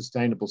got a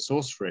sustainable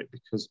source for it,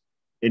 because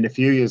in a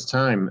few years'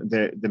 time,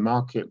 the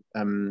market,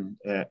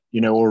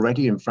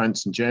 already in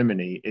France and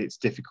Germany, it's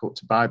difficult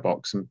to buy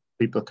box, and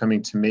people are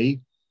coming to me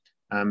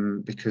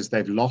because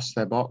they've lost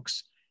their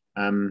box.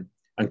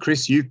 And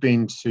Chris, you've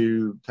been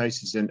to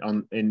places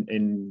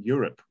in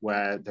Europe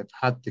where they've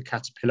had the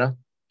caterpillar,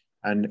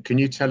 and can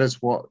you tell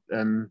us what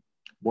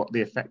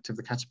the effect of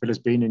the caterpillar has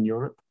been in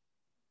Europe?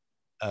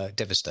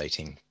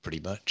 Devastating, pretty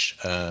much.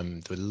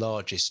 The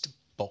largest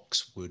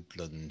box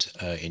woodland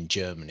in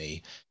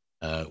Germany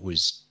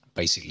was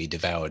basically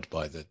devoured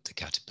by the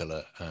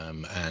caterpillar,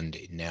 and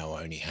it now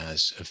only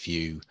has a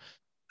few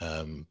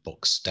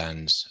box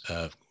stands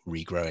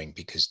regrowing,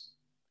 because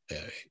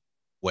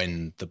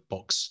when the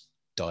box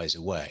dies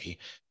away,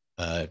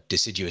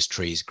 deciduous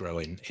trees grow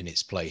in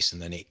its place,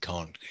 and then it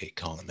can't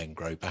then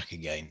grow back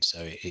again. So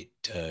it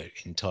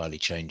entirely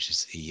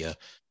changes the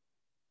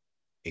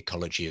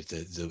ecology of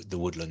the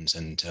woodlands,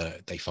 and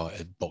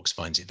box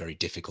finds it very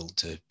difficult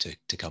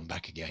to come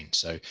back again.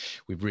 So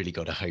we've really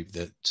got to hope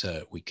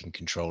that we can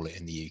control it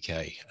in the UK.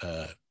 I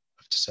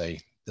have to say,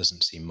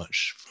 doesn't seem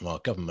much from our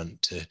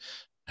government to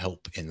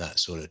help in that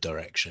sort of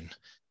direction.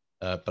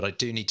 But I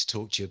do need to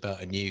talk to you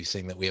about a new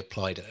thing that we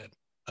applied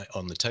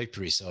on the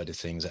topiary side of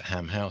things at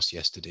Ham House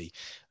yesterday.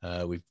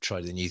 We've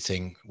tried a new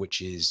thing,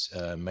 which is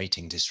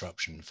mating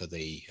disruption for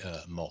the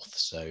moth.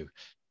 So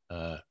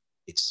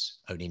it's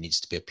only needs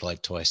to be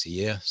applied twice a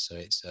year, so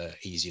it's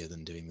easier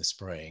than doing the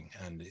spraying,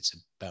 and it's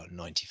about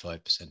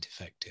 95%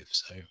 effective.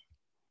 So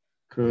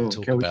cool. We'll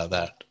talk about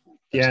that.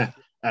 Yeah.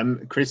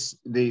 Chris,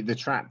 the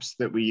traps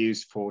that we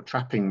use for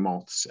trapping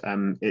moths,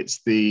 it's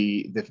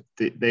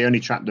they only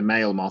trap the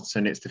male moths,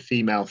 and it's the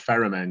female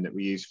pheromone that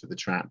we use for the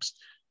traps.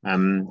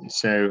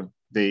 So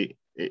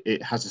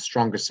it has a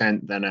stronger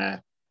scent than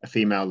a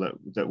female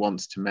that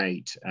wants to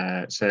mate.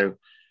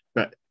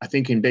 But I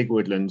think in big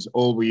woodlands,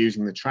 all we're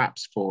using the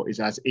traps for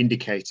is as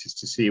indicators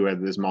to see whether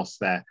there's moths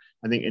there.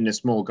 I think in a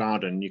small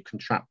garden, you can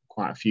trap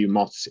quite a few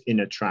moths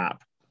in a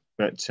trap,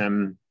 but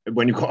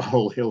when you've got a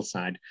whole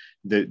hillside,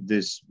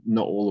 there's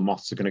not all the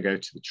moths are going to go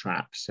to the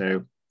trap.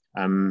 So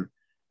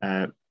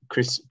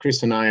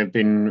Chris and I have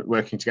been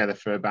working together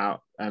for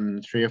about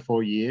 3 or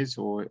 4 years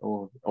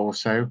or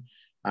so.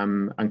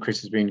 And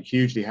Chris has been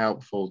hugely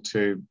helpful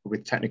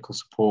with technical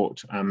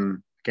support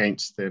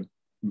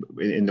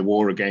in the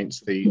war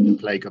against the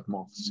plague of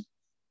moths.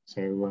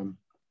 So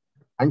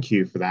thank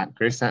you for that,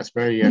 Chris. That's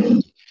very...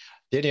 The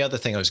only other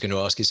thing I was going to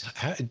ask is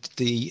how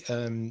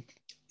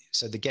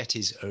so the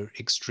Gettys are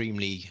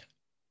extremely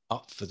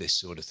up for this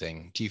sort of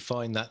thing. Do you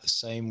find that the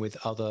same with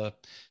other,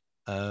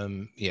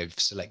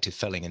 selective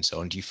felling and so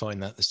on? Do you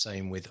find that the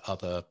same with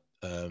other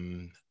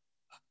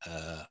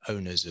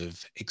owners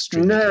of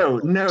extremely...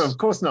 No, of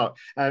course not.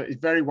 It's a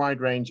very wide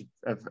range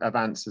of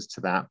answers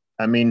to that.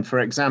 I mean, for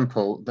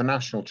example, the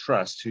National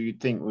Trust, who you'd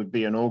think would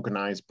be an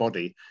organised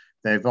body,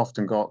 they've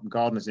often got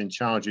gardeners in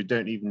charge who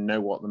don't even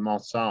know what the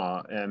moths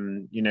are,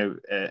 in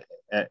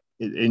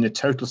a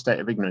total state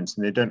of ignorance,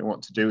 and they don't know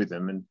what to do with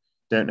them and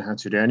don't know how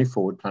to do any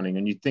forward planning.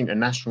 And you'd think a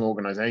national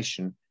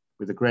organisation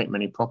with a great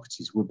many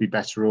properties would be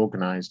better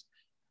organised.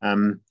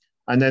 And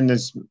then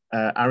there's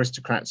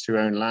aristocrats who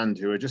own land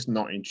who are just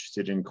not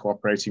interested in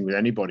cooperating with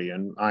anybody,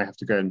 and I have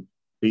to go and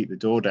beat the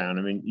door down.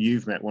 I mean,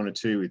 you've met one or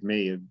two with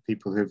me of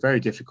people who are very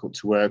difficult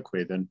to work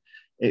with, and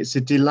it's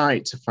a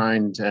delight to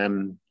find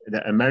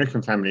that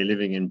American family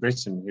living in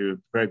Britain who are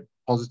very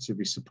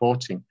positively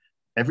supporting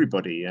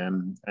everybody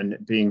and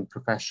being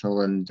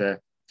professional and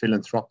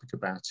philanthropic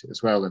about it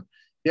as well. And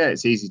yeah,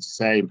 it's easy to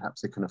say,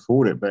 perhaps they can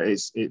afford it, but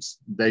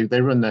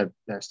they run their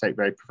estate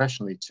very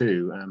professionally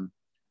too,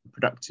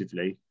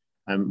 productively.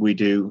 We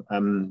do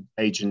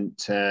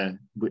agent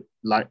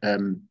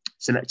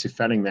selective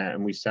felling there,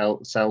 and we sell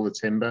the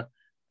timber,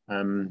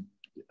 so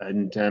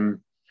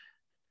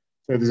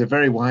there's a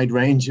very wide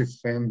range of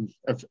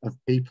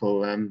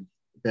people.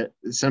 That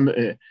some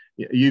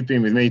you've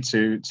been with me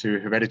to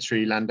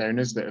hereditary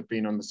landowners that have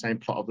been on the same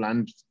plot of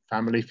land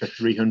family for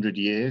 300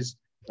 years,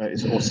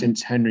 or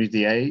since Henry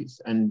VIII,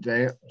 and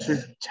they're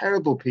just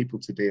terrible people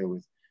to deal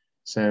with.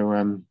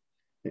 So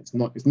it's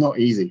not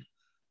easy,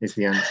 is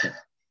the answer.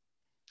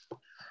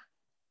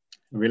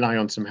 Rely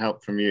on some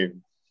help from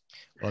you.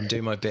 Well, I'm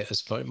doing my bit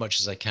as much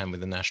as I can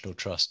with the National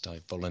Trust. I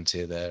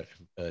volunteer there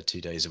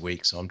 2 days a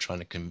week, so I'm trying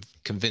to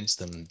convince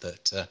them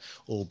that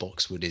all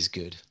boxwood is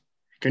good.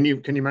 Can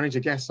you manage a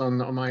guess on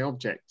my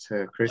object,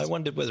 Chris? I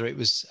wondered whether it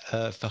was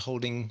for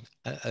holding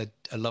a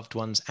loved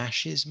one's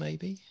ashes,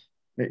 maybe.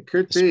 It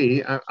could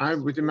be. I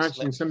would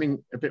imagine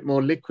something a bit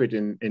more liquid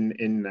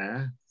in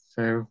there.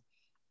 So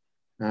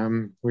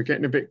we're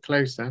getting a bit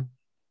closer.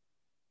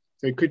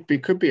 So it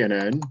could be an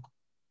urn.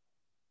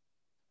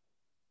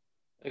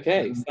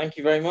 Okay, thank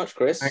you very much,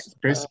 Chris. Thanks,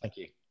 Chris. Thank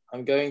you.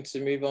 I'm going to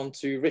move on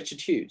to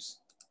Richard Hughes.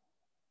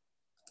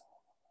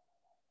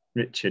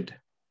 Richard.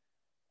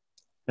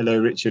 Hello,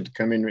 Richard.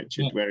 Come in,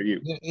 Richard. Where are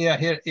you? Yeah,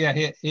 here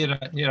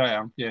I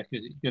am. Yeah,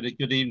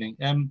 good evening.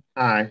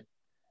 Hi.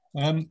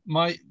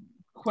 My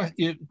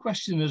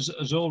question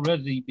has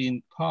already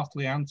been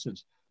partly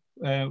answered.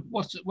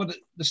 What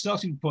the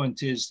starting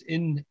point is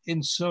in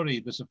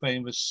Surrey? There's a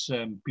famous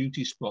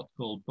beauty spot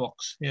called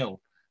Box Hill,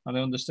 and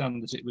I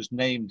understand that it was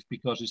named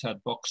because it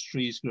had box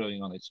trees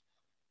growing on it.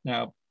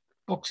 Now,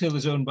 Box Hill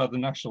is owned by the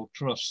National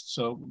Trust,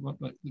 so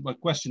my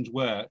questions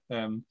were: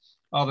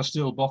 are there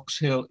still box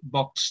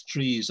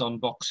trees on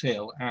Box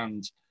Hill,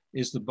 and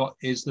is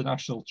the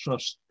National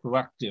Trust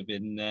proactive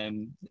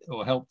in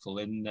or helpful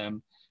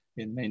in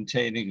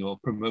maintaining or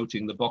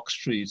promoting the box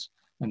trees?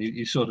 And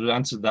you sort of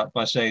answered that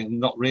by saying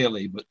not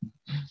really, but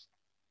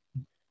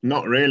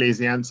not really is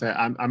the answer.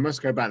 I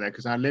must go back there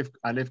because I live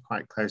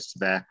quite close to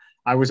there.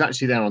 I was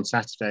actually there on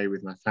Saturday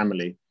with my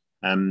family,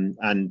 and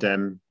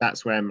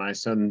that's where my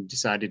son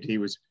decided he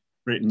was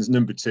Britain's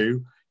number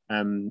 2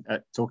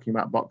 at talking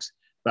about box.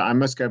 But I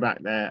must go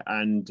back there,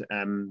 and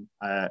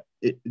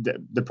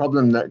the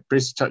problem that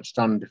Chris touched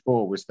on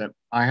before was that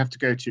I have to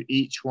go to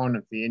each one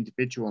of the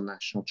individual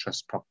National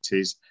Trust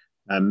properties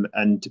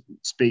and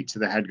speak to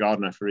the head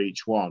gardener for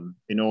each one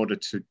in order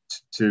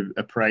to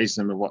appraise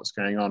them of what's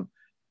going on.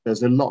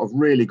 There's a lot of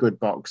really good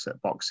box at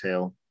Box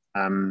Hill.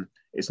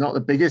 It's not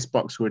the biggest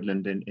box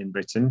woodland in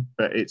Britain,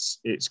 but it's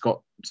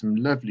got some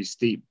lovely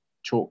steep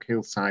chalk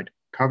hillside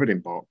covered in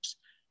box,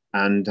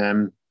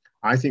 and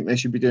I think they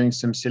should be doing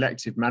some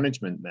selective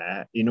management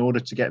there in order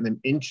to get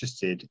them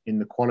interested in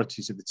the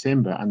qualities of the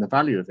timber and the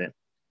value of it,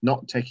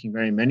 not taking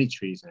very many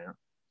trees out.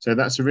 So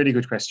that's a really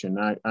good question.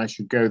 I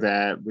should go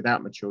there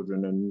without my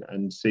children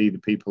and see the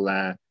people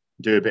there,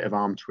 do a bit of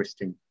arm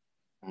twisting.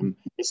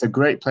 It's a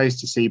great place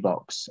to see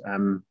box.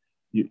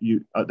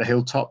 You at the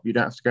hilltop, you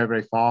don't have to go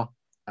very far.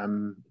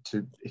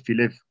 If you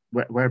live,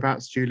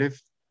 whereabouts do you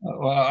live?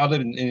 Well, I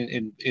live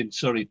in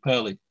Surrey,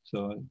 Purley.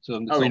 So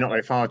you're not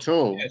very far at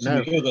all. Yeah, so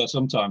we go there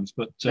sometimes,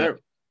 but no.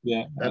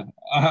 Yeah,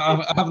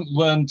 I haven't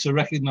learned to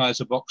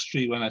recognise a box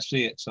tree when I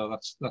see it. So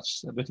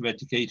that's a bit of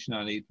education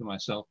I need for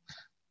myself.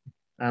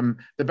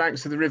 The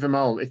banks of the River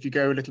Mole, if you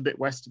go a little bit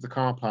west of the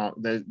car park,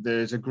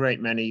 there's a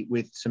great many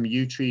with some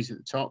yew trees at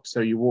the top.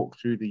 So you walk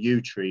through the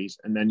yew trees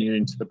and then you're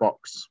into the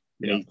box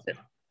beneath it.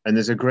 And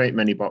there's a great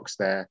many box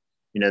there.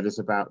 There's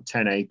about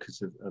 10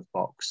 acres of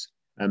box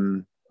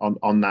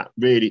on that.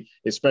 Really,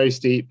 it's very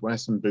steep. Wear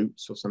some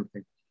boots or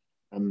something.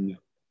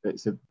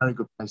 It's a very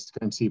good place to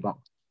go and see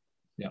box.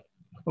 Yeah.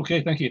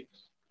 Okay, thank you.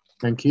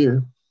 Thank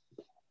you.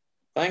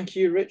 Thank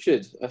you,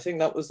 Richard. I think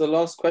that was the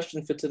last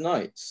question for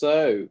tonight.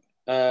 So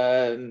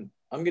I'm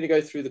going to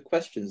go through the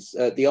questions,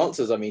 the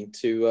answers, I mean,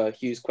 to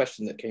Hugh's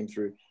question that came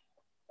through.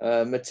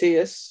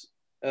 Matthias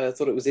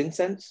thought it was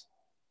incense.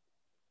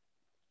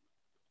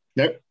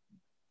 No.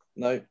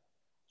 No.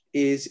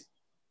 Is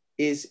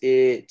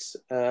it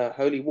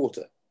holy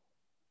water?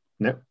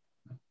 No.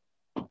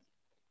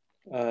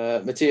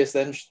 Matthias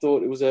then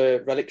thought it was a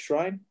relic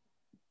shrine.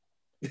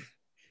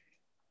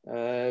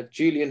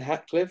 Julian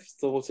Hatcliffe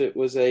thought it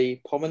was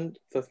a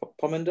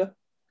pomander.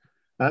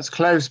 That's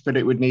close, but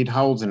it would need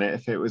holes in it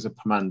if it was a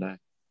pomander.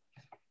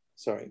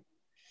 Sorry.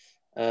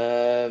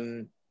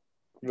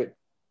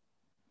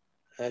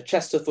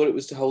 Chester thought it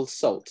was to hold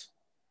salt.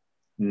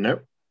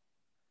 Nope.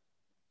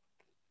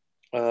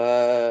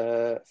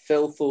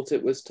 Phil thought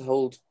it was to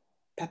hold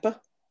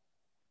pepper.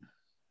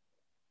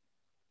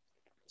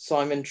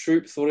 Simon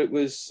Troop thought it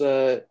was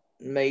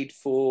made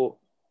for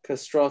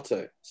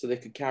castrato, so they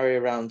could carry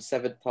around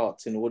severed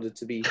parts in order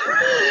to be.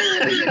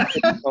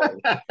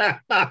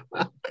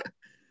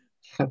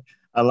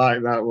 I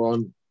like that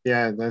one.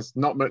 Yeah, there's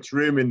not much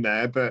room in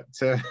there, but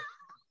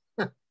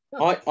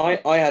I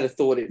had a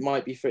thought it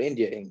might be for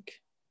India ink.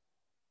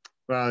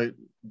 Well,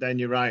 then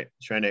you're right,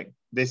 Shrenik.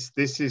 This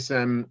is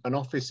an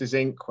officer's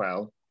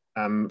inkwell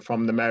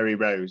from the Mary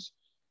Rose.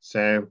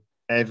 So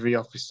every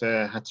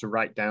officer had to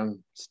write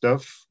down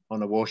stuff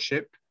on a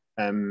warship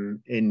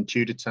in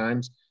Tudor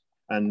times,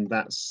 and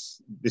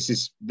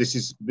this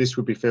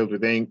would be filled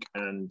with ink,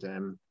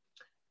 and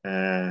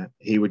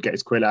he would get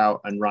his quill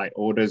out and write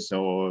orders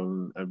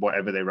or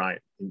whatever they write,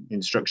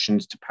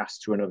 instructions to pass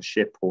to another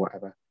ship or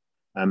whatever.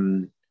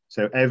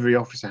 So every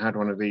officer had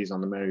one of these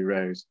on the Mary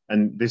Rose,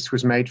 and this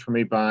was made for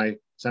me by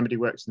somebody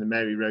who works in the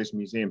Mary Rose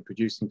Museum,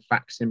 producing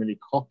facsimile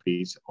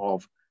copies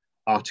of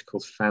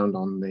articles found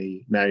on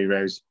the Mary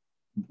Rose,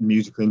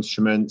 musical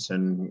instruments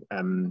and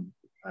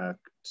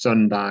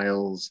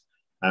sundials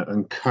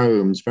and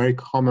combs, very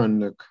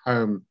common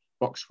comb,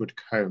 boxwood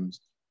combs.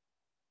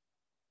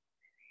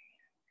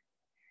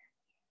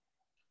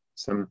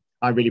 So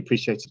I really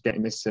appreciated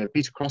getting this.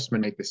 Peter Crossman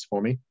made this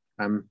for me,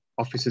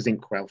 officer's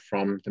inkwell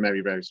from the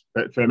Mary Rose.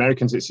 But for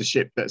Americans, it's a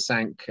ship that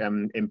sank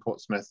in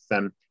Portsmouth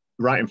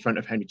right in front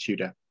of Henry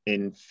Tudor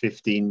in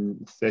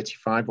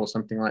 1535 or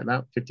something like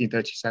that,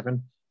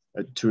 1537,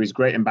 to his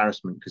great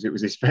embarrassment, because it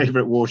was his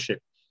favorite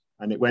warship.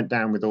 And it went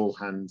down with all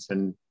hands,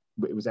 and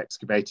it was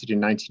excavated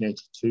in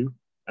 1982.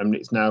 And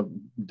it's now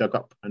dug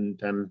up,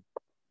 and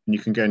you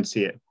can go and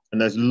see it. And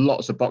there's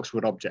lots of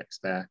Boxwood objects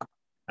there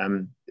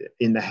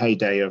in the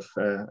heyday of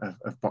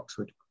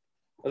Boxwood.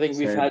 I think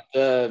we've had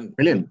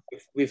brilliant.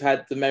 We've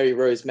had the Mary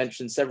Rose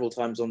mentioned several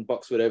times on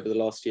Boxwood over the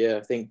last year.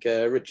 I think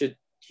Richard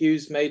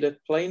Hughes made a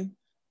plane,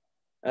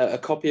 a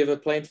copy of a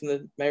plane from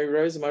the Mary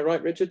Rose. Am I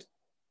right, Richard?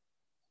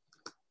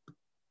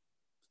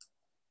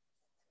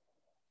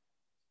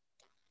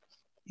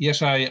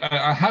 Yes, I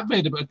have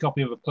made a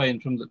copy of a plane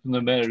from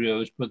the Mary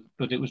Rose, but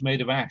it was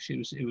made of ash.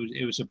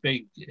 It was a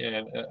big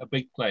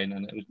plane,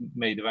 and it was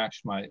made of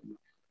ash. My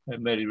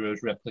Mary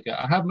Rose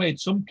replica. I have made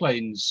some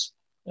planes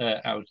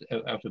out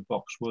of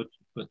Boxwood,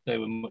 but they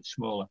were much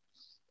smaller,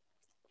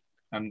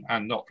 and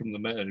not from the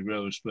Mary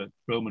Rose, but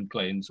Roman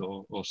planes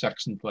or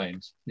Saxon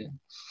planes. Yeah.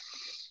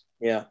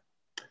 Yeah.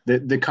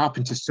 The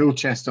carpenter's tool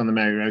chest on the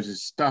Mary Rose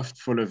is stuffed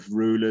full of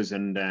rulers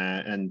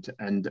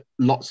and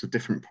lots of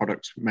different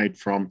products made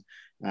from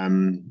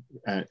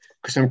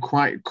some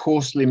quite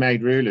coarsely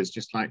made rulers,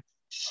 just like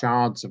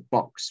shards of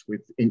box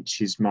with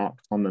inches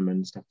marked on them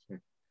and stuff.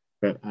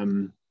 But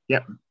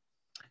yep,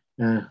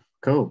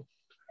 cool.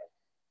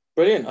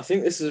 Brilliant. I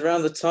think this is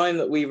around the time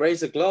that we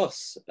raise a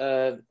glass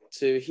to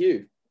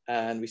Huw,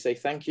 and we say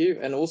thank you,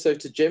 and also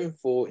to Jim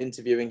for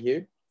interviewing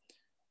Huw.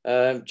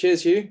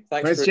 Cheers, Huw.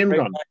 Thanks. Where's Jim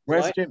gone?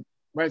 Where's Jim?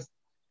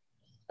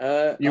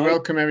 You're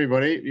welcome,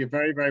 everybody. You're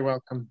very, very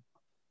welcome.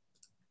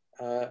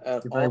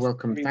 You're very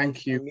welcome.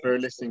 Thank you for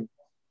listening.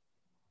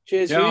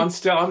 Cheers, yeah,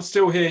 Huw. I'm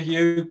still here,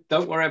 Huw.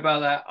 Don't worry about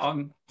that.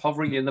 I'm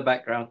hovering in the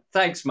background.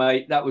 Thanks,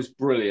 mate. That was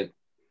brilliant.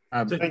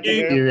 Thank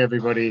you,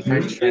 everybody.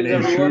 Thanks,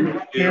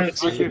 everyone.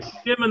 Cheers.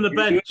 Jim and the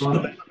bench.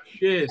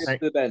 Cheers. To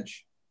the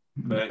bench.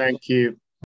 Thank you.